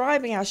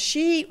 describing how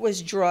she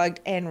was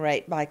drugged and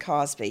raped by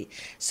Cosby.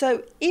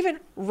 So even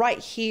right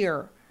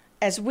here,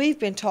 as we've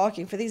been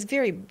talking for these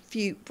very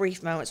few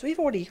brief moments, we've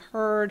already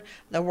heard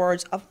the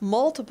words of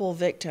multiple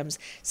victims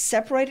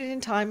separated in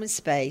time and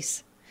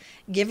space,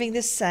 giving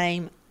the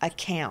same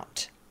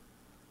account.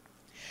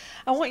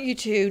 I want you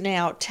to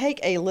now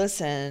take a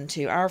listen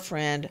to our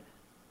friend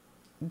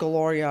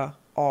Gloria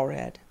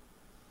Allred.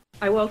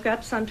 I woke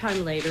up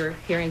sometime later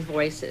hearing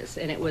voices,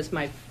 and it was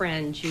my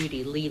friend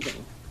Judy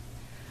leaving.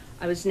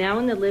 I was now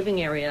in the living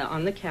area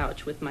on the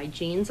couch with my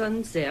jeans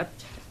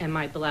unzipped and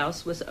my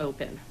blouse was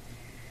open.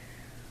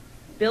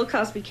 Bill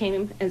Cosby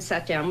came and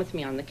sat down with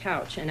me on the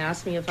couch and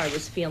asked me if I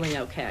was feeling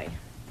okay.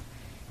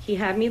 He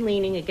had me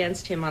leaning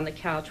against him on the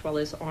couch while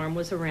his arm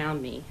was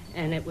around me,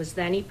 and it was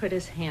then he put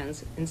his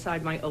hands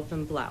inside my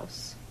open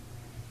blouse.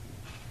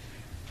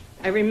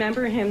 I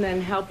remember him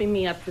then helping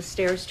me up the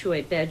stairs to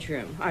a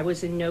bedroom. I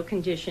was in no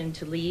condition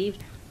to leave.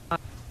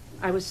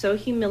 I was so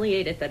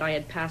humiliated that I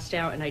had passed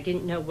out and I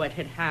didn't know what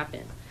had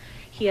happened.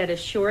 He had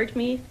assured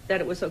me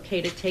that it was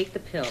okay to take the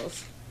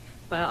pills,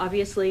 but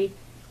obviously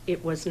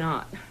it was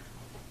not.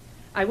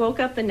 I woke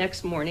up the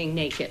next morning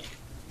naked,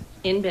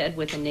 in bed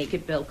with a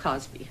naked Bill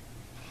Cosby.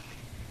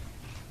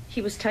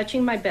 He was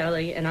touching my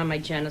belly and on my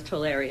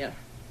genital area.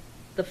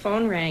 The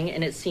phone rang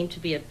and it seemed to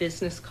be a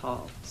business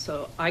call,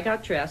 so I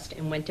got dressed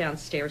and went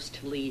downstairs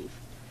to leave.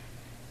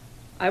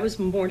 I was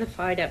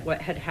mortified at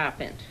what had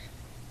happened.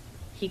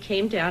 He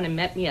came down and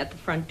met me at the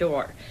front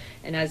door,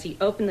 and as he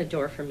opened the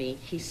door for me,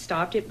 he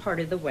stopped it part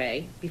of the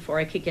way before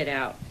I could get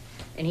out,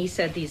 and he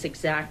said these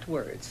exact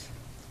words: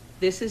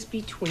 "This is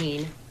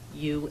between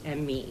you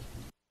and me."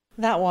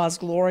 That was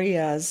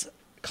Gloria's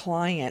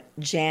client,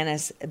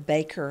 Janice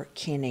Baker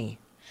Kinney,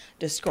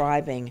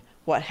 describing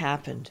what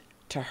happened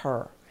to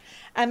her.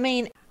 I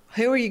mean,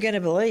 who are you going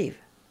to believe?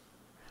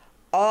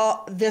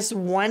 This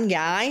one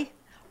guy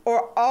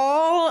or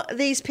all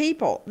these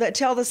people that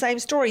tell the same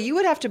story? You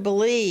would have to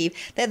believe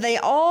that they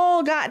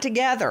all got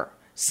together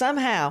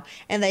somehow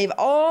and they've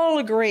all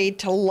agreed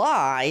to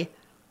lie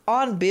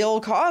on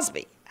Bill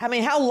Cosby. I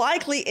mean, how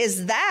likely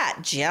is that,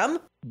 Jim?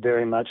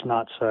 Very much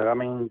not so. I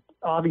mean,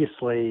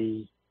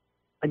 obviously,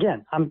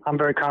 again, I'm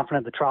very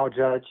confident the trial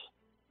judge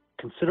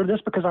considered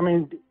this because, I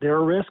mean, there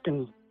are risks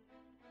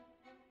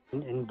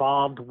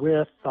involved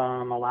with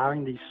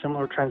allowing these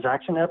similar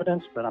transaction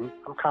evidence, but I'm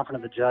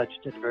confident the judge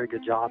did a very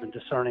good job in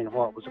discerning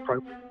what was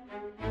appropriate.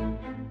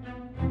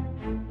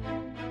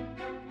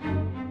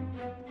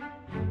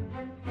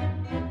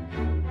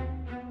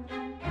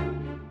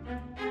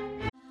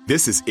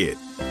 This is it.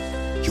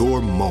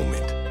 Your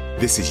moment.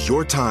 This is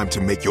your time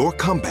to make your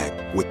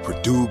comeback with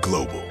Purdue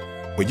Global.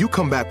 When you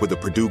come back with a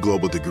Purdue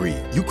Global degree,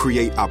 you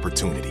create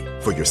opportunity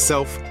for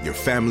yourself, your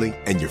family,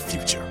 and your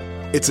future.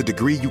 It's a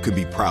degree you can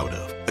be proud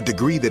of, a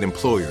degree that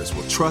employers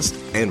will trust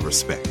and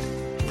respect.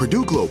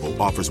 Purdue Global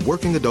offers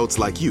working adults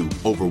like you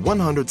over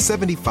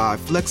 175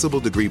 flexible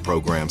degree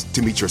programs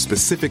to meet your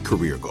specific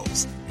career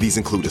goals. These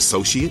include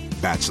associate,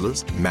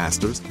 bachelor's,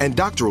 master's, and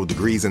doctoral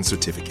degrees and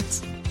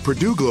certificates.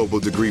 Purdue Global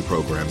degree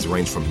programs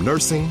range from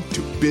nursing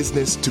to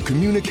business to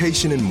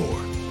communication and more.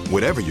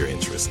 Whatever your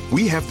interest,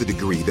 we have the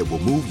degree that will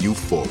move you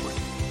forward.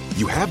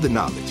 You have the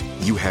knowledge,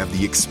 you have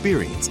the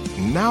experience.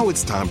 Now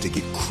it's time to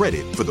get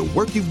credit for the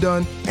work you've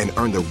done and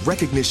earn the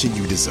recognition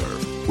you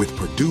deserve with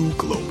Purdue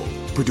Global,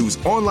 Purdue's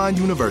online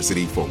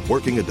university for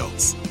working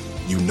adults.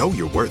 You know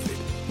you're worth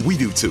it. We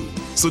do too.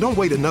 So don't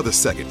wait another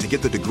second to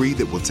get the degree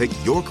that will take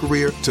your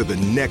career to the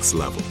next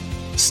level.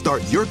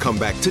 Start your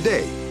comeback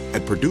today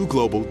at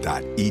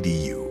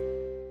purdueglobal.edu.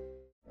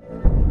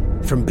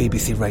 From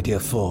BBC Radio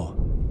 4,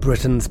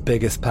 Britain's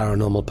biggest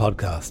paranormal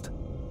podcast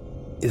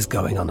is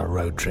going on a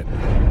road trip.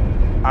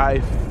 I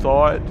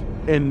thought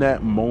in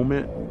that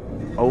moment,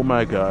 oh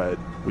my God,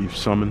 we've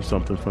summoned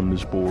something from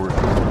this board.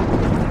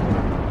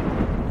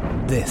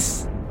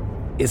 This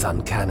is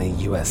Uncanny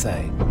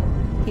USA.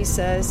 He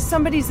says,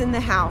 somebody's in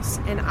the house,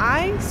 and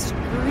I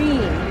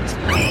screamed.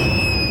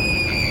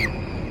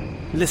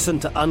 Listen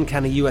to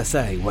Uncanny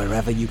USA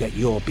wherever you get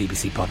your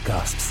BBC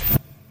podcasts,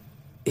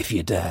 if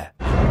you dare.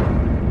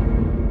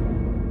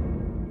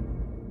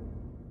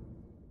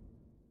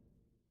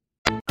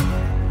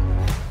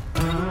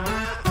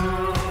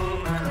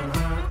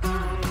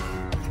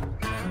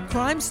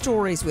 Crime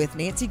Stories with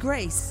Nancy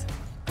Grace.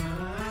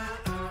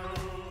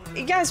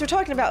 You guys, we're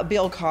talking about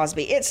Bill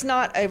Cosby. It's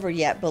not over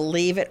yet,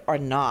 believe it or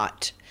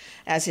not.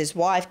 As his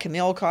wife,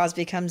 Camille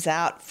Cosby, comes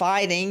out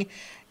fighting,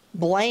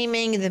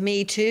 blaming the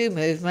Me Too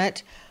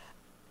movement,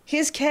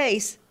 his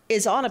case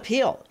is on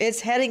appeal.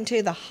 It's heading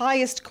to the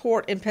highest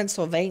court in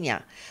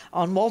Pennsylvania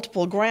on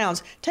multiple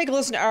grounds. Take a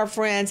listen to our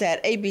friends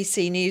at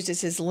ABC News.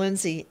 This is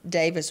Lindsay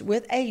Davis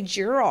with a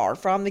juror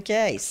from the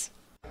case.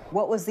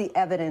 What was the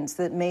evidence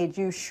that made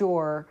you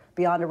sure,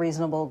 beyond a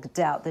reasonable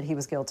doubt, that he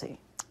was guilty?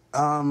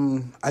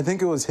 I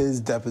think it was his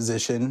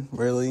deposition,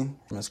 really.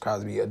 Ms.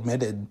 Cosby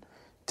admitted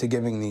to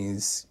giving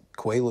these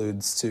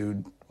quaaludes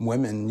to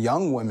women,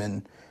 young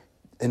women,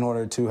 in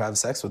order to have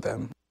sex with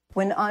them.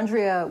 When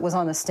Andrea was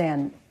on the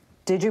stand,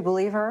 did you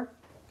believe her?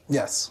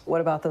 Yes.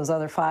 What about those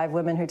other 5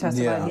 women who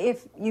testified? Yeah.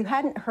 If you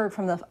hadn't heard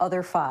from the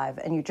other 5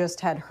 and you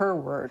just had her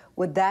word,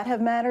 would that have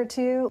mattered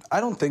to you? I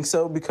don't think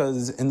so,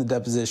 because in the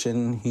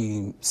deposition,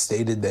 he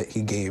stated that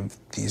he gave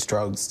these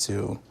drugs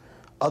to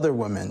other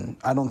women.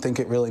 I don't think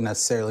it really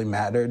necessarily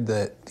mattered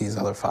that these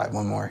other 5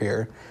 women were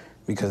here,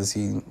 because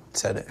he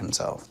said it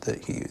himself,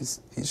 that he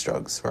used these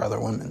drugs for other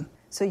women.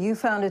 So you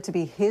found it to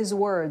be his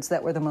words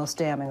that were the most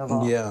damning of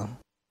all? Yeah.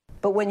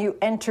 But when you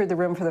entered the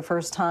room for the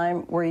first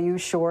time, were you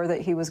sure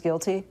that he was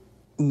guilty?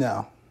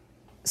 No.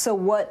 So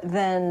what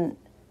then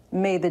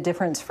made the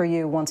difference for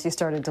you once you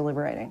started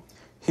deliberating?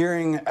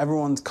 Hearing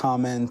everyone's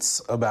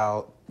comments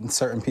about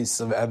certain pieces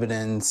of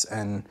evidence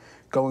and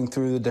going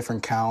through the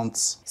different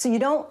counts. So you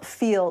don't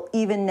feel,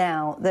 even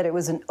now, that it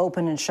was an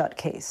open and shut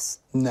case?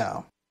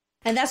 No.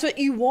 And that's what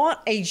you want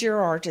a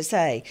juror to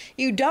say.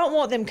 You don't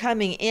want them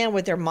coming in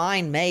with their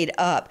mind made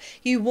up.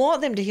 You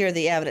want them to hear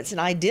the evidence and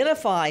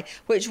identify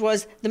which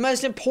was the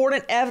most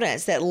important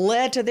evidence that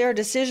led to their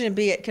decision,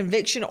 be it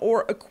conviction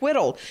or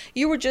acquittal.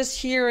 You were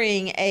just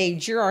hearing a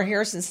juror,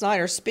 Harrison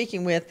Snyder,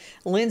 speaking with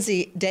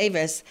Lindsay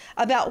Davis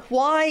about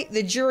why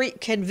the jury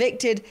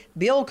convicted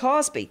Bill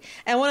Cosby.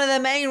 And one of the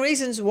main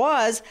reasons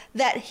was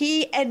that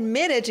he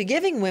admitted to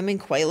giving women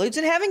Quaaludes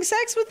and having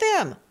sex with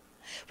them.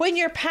 When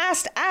you're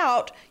passed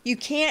out, you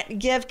can't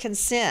give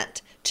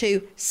consent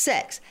to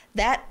sex.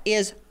 That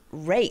is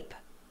rape.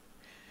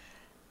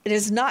 It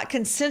is not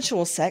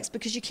consensual sex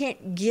because you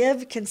can't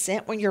give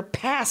consent when you're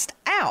passed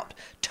out,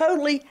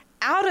 totally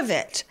out of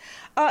it.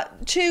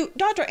 To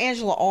Dr.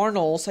 Angela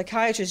Arnold,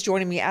 psychiatrist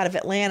joining me out of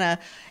Atlanta,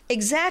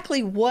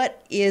 exactly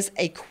what is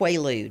a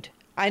Quaalude?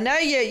 I know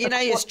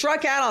you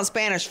struck out on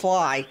Spanish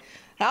Fly.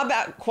 How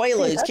about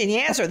Quaaludes? Can you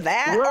answer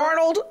that,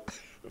 Arnold?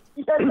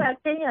 Yes, I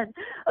can.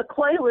 A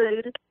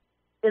Quaalude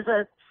is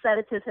a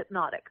sedative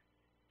hypnotic,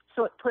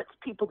 so it puts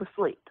people to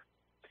sleep.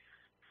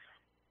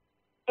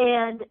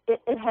 And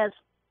it has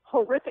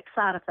horrific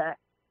side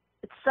effects.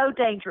 It's so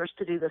dangerous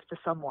to do this to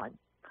someone.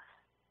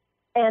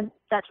 And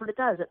that's what it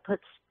does.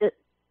 It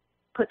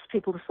puts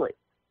people to sleep.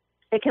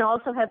 It can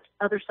also have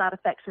other side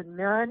effects in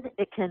men.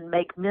 It can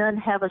make men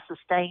have a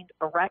sustained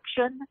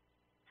erection.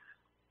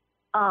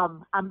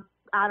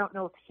 I don't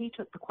know if he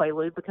took the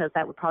Quaalude because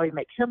that would probably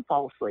make him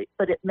fall asleep,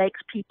 but it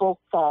makes people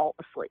fall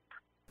asleep.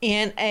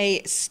 In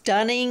a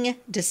stunning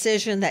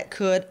decision that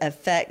could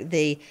affect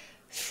the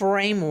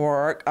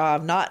framework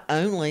of not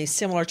only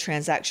similar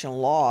transaction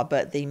law,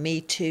 but the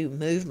Me Too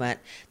movement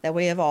that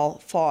we have all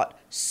fought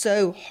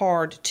so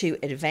hard to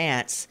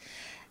advance,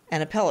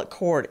 an appellate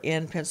court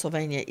in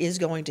Pennsylvania is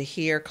going to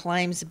hear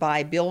claims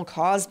by Bill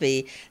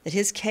Cosby that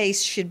his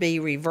case should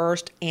be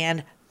reversed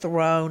and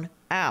thrown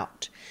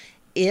out.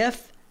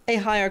 If a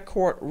higher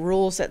court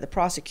rules that the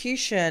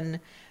prosecution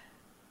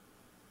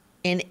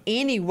in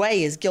any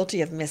way is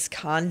guilty of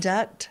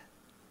misconduct,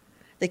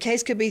 the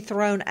case could be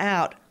thrown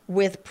out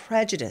with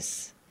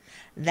prejudice.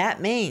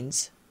 That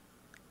means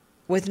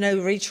with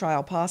no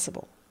retrial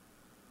possible.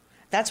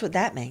 That's what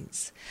that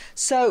means.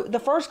 So the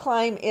first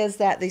claim is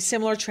that the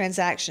similar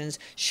transactions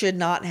should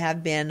not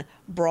have been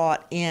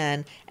brought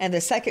in. And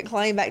the second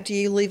claim, back to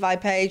you, Levi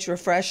Page,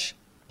 refresh,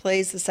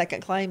 please. The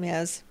second claim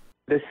is?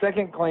 The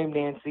second claim,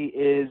 Nancy,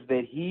 is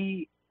that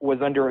he was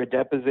under a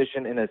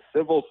deposition in a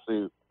civil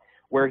suit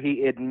where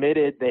he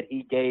admitted that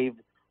he gave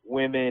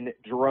women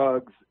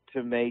drugs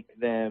to make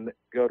them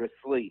go to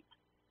sleep.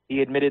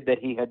 He admitted that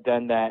he had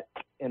done that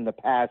in the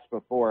past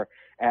before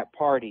at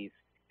parties.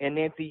 And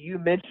Nancy, you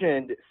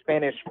mentioned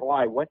Spanish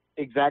fly. What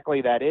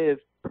exactly that is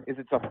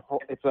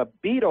it's a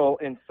beetle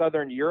in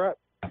southern Europe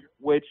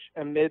which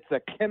emits a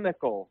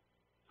chemical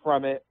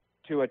from it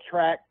to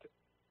attract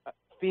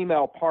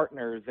female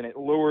partners, and it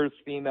lures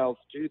females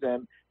to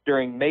them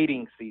during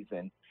mating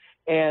season.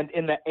 And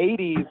in the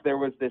 80s, there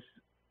was this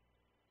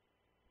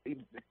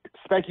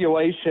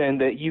speculation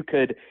that you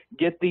could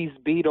get these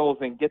beetles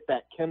and get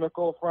that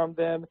chemical from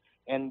them,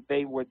 and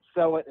they would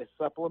sell it as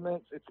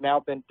supplements. It's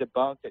now been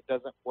debunked. It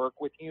doesn't work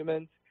with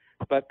humans.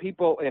 But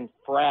people in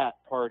frat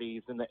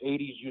parties in the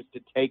 80s used to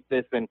take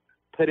this and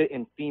put it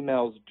in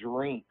females'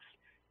 drinks,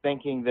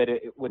 thinking that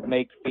it would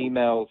make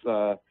females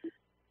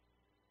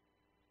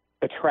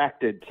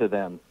attracted to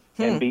them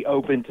and be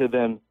open to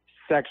them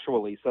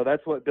sexually. So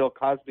that's what Bill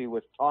Cosby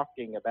was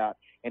talking about,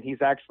 and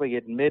he's actually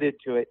admitted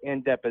to it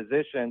in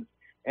depositions.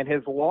 And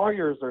his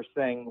lawyers are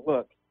saying,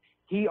 look,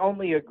 he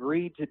only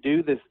agreed to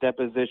do this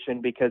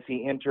deposition because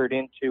he entered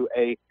into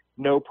a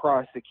no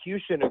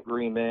prosecution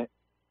agreement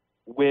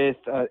with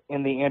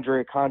in the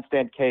Andrea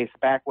Constand case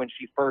back when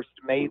she first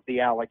made the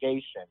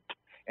allegation,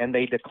 and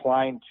they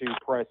declined to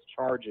press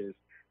charges.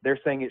 They're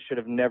saying it should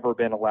have never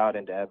been allowed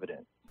into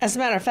evidence. As a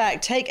matter of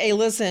fact, take a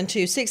listen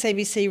to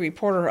 6ABC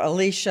reporter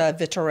Alicia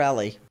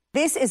Vittorelli.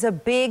 This is a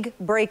big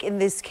break in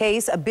this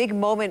case, a big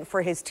moment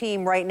for his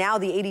team. Right now,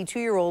 the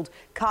 82-year-old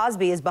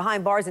Cosby is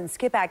behind bars in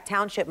Skippack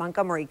Township,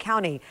 Montgomery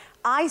County.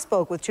 I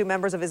spoke with two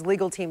members of his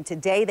legal team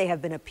today. They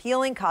have been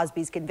appealing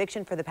Cosby's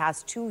conviction for the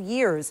past 2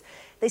 years.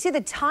 They say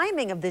the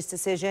timing of this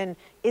decision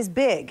is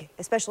big,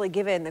 especially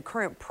given the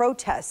current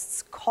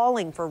protests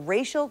calling for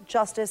racial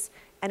justice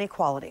and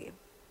equality.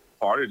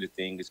 part of the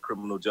thing is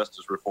criminal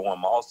justice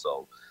reform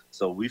also.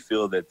 So we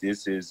feel that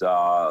this is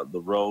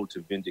the road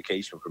to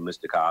vindication for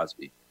Mr.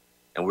 Cosby.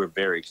 And we're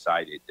very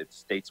excited that the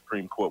state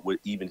Supreme Court would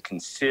even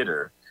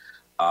consider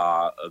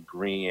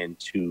agreeing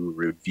to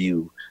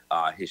review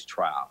his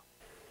trial.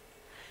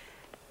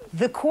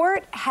 The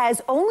court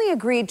has only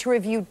agreed to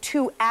review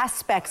 2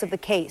 aspects of the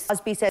case.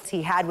 Cosby says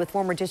he had with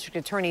former District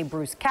Attorney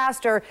Bruce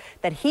Castor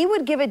that he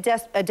would give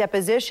a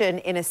deposition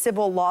in a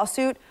civil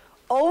lawsuit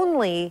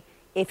only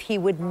if he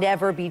would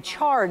never be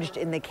charged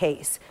in the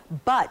case.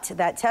 But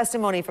that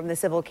testimony from the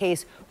civil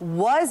case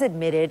was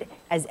admitted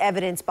as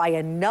evidence by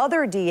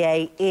another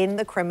DA in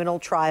the criminal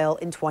trial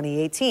in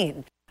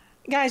 2018.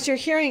 Guys, you're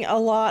hearing a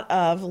lot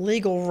of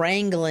legal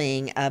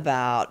wrangling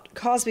about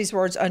Cosby's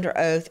words under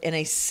oath in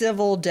a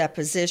civil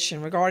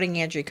deposition regarding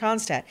Andrew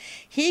Constand.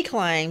 He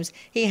claims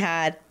he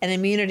had an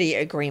immunity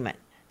agreement,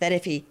 that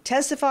if he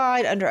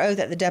testified under oath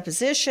at the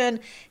deposition,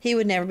 he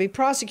would never be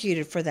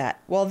prosecuted for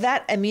that. Well,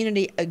 that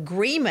immunity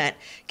agreement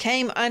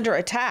came under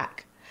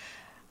attack.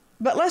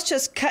 But let's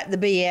just cut the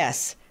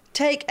BS.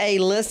 Take a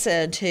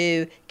listen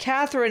to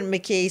Catherine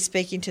McKee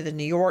speaking to the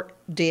New York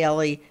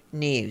Daily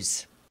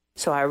News.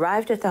 So I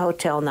arrived at the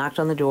hotel, knocked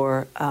on the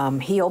door.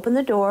 He opened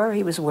the door.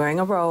 He was wearing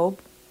a robe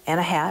and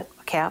a hat,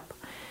 a cap.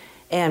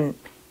 And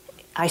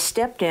I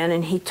stepped in,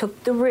 and he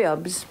took the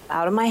ribs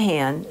out of my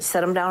hand,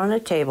 set them down on a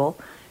table,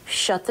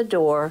 shut the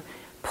door,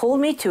 pulled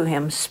me to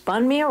him,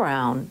 spun me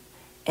around,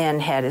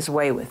 and had his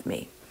way with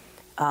me.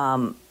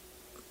 And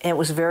it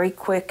was very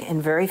quick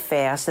and very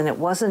fast, and it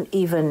wasn't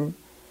even,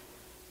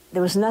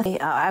 there was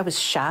nothing. I was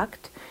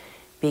shocked,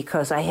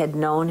 because I had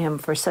known him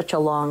for such a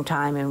long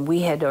time, and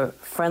we had a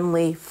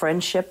friendly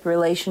friendship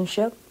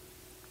relationship.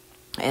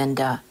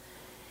 And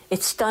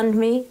it stunned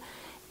me,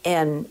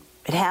 and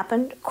it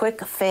happened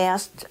quick,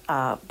 fast,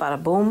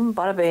 bada boom,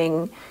 bada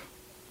bing,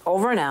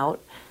 over and out.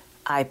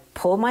 I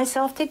pulled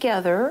myself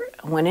together,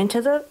 went into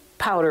the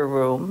powder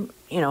room,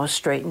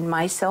 straightened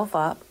myself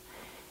up,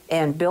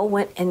 and Bill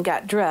went and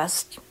got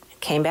dressed,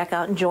 came back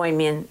out and joined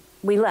me, and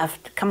we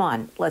left. Come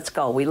on, let's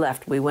go. We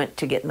left. We went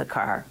to get in the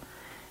car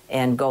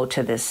and go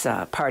to this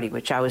party,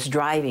 which I was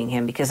driving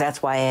him, because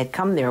that's why I had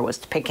come there, was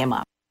to pick him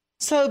up.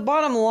 So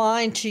bottom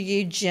line to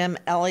you, Jim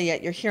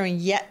Elliott, you're hearing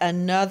yet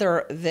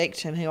another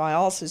victim who I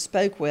also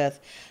spoke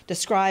with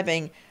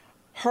describing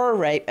her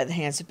rape at the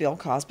hands of Bill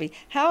Cosby.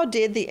 How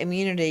did the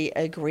immunity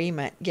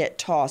agreement get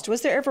tossed?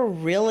 Was there ever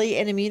really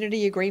an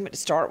immunity agreement to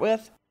start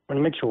with? It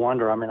makes you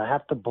wonder. I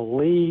have to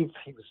believe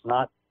he was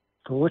not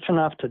foolish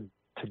enough to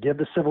give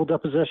the civil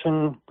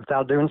deposition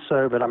without doing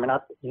so. But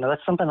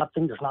that's something I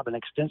think there's not been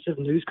extensive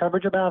news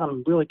coverage about.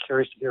 I'm really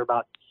curious to hear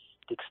about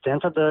the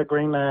extent of the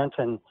agreement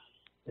and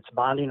its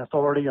binding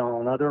authority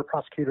on other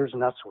prosecutors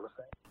and that sort of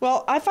thing.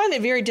 Well, I find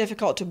it very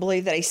difficult to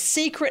believe that a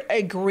secret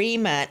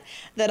agreement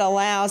that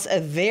allows a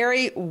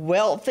very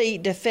wealthy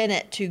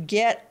defendant to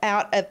get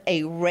out of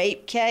a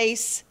rape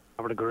case,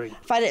 I would agree.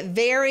 I find it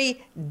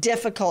very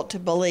difficult to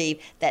believe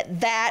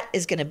that that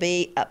is going to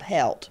be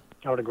upheld.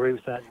 I would agree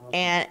with that.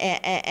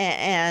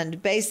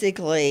 And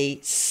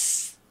basically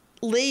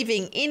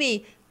leaving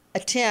any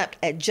attempt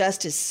at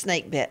justice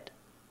snake bit.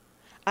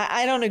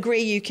 I don't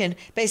agree you can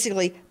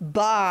basically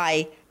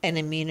buy an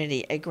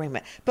immunity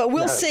agreement. But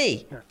we'll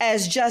see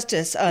as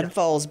justice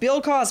unfolds.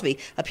 Bill Cosby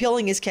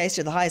appealing his case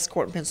to the highest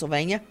court in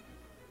Pennsylvania.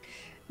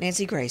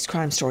 Nancy Grace,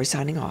 Crime Story,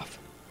 signing off.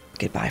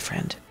 Goodbye,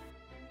 friend.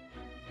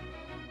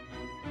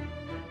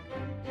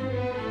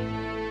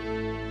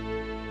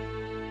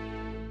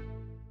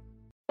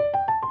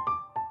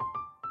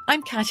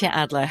 I'm Katya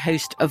Adler,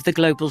 host of The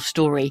Global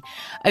Story.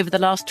 Over the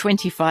last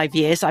 25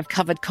 years, I've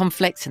covered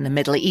conflicts in the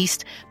Middle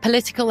East,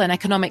 political and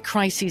economic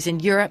crises in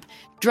Europe,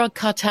 drug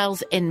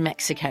cartels in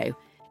Mexico.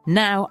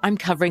 Now I'm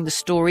covering the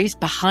stories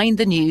behind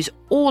the news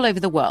all over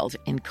the world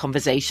in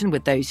conversation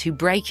with those who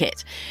break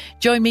it.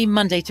 Join me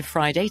Monday to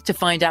Friday to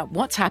find out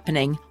what's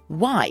happening,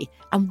 why,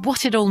 and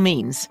what it all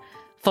means.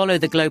 Follow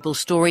The Global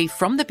Story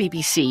from the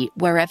BBC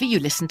wherever you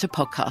listen to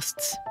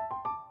podcasts.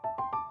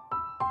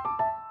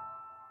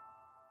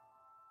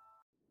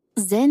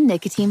 Zyn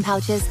nicotine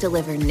pouches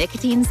deliver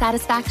nicotine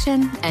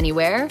satisfaction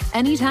anywhere,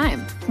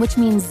 anytime, which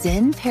means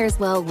Zyn pairs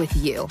well with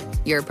you,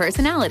 your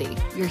personality,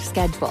 your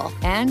schedule,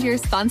 and your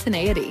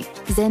spontaneity.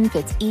 Zyn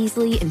fits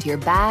easily into your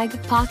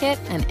bag, pocket,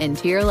 and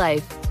into your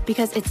life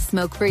because it's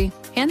smoke-free,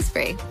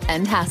 hands-free,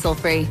 and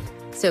hassle-free.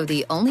 So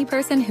the only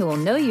person who will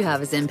know you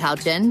have a Zyn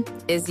pouch in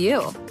is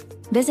you.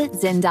 Visit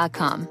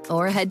Zyn.com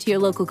or head to your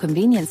local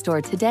convenience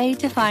store today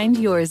to find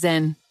your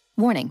Zyn.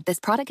 Warning, this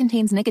product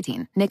contains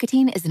nicotine.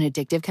 Nicotine is an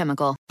addictive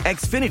chemical.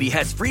 Xfinity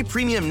has free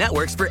premium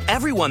networks for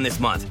everyone this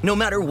month, no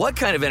matter what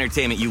kind of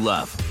entertainment you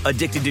love.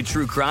 Addicted to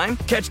true crime?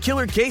 Catch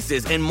killer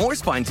cases and more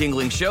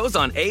spine-tingling shows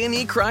on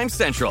A&E Crime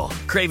Central.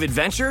 Crave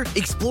adventure?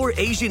 Explore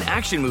Asian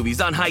action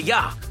movies on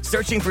Hi-Ya.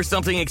 Searching for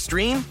something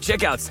extreme?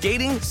 Check out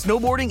skating,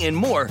 snowboarding, and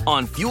more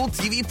on Fuel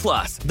TV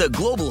Plus, the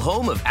global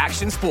home of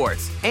action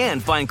sports.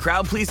 And find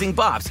crowd-pleasing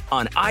bops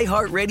on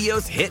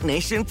iHeartRadio's Hit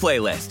Nation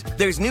playlist.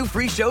 There's new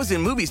free shows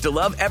and movies to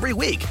love every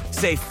week.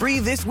 Say free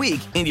this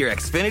week in your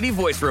Xfinity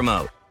voice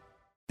remote.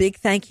 Big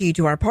thank you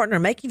to our partner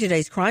making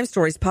today's crime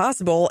stories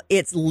possible.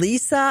 It's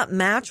Leesa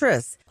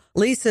Mattress.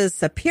 Leesa's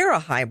Sapira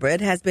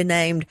Hybrid has been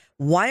named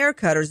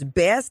Wirecutter's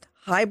best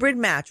hybrid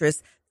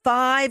mattress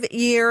 5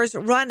 years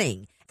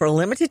running. For a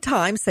limited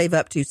time, save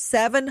up to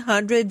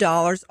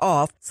 $700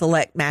 off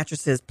select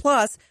mattresses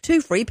plus 2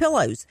 free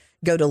pillows.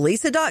 Go to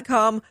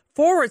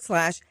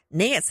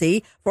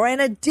Leesa.com/Nancy for an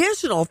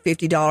additional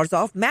 $50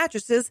 off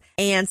mattresses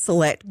and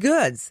select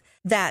goods.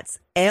 That's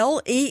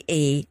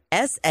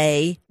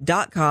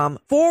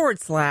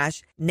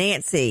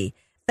LEESA.com/Nancy.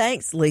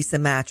 Thanks, Leesa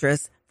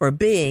Mattress, for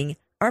being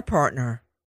our partner.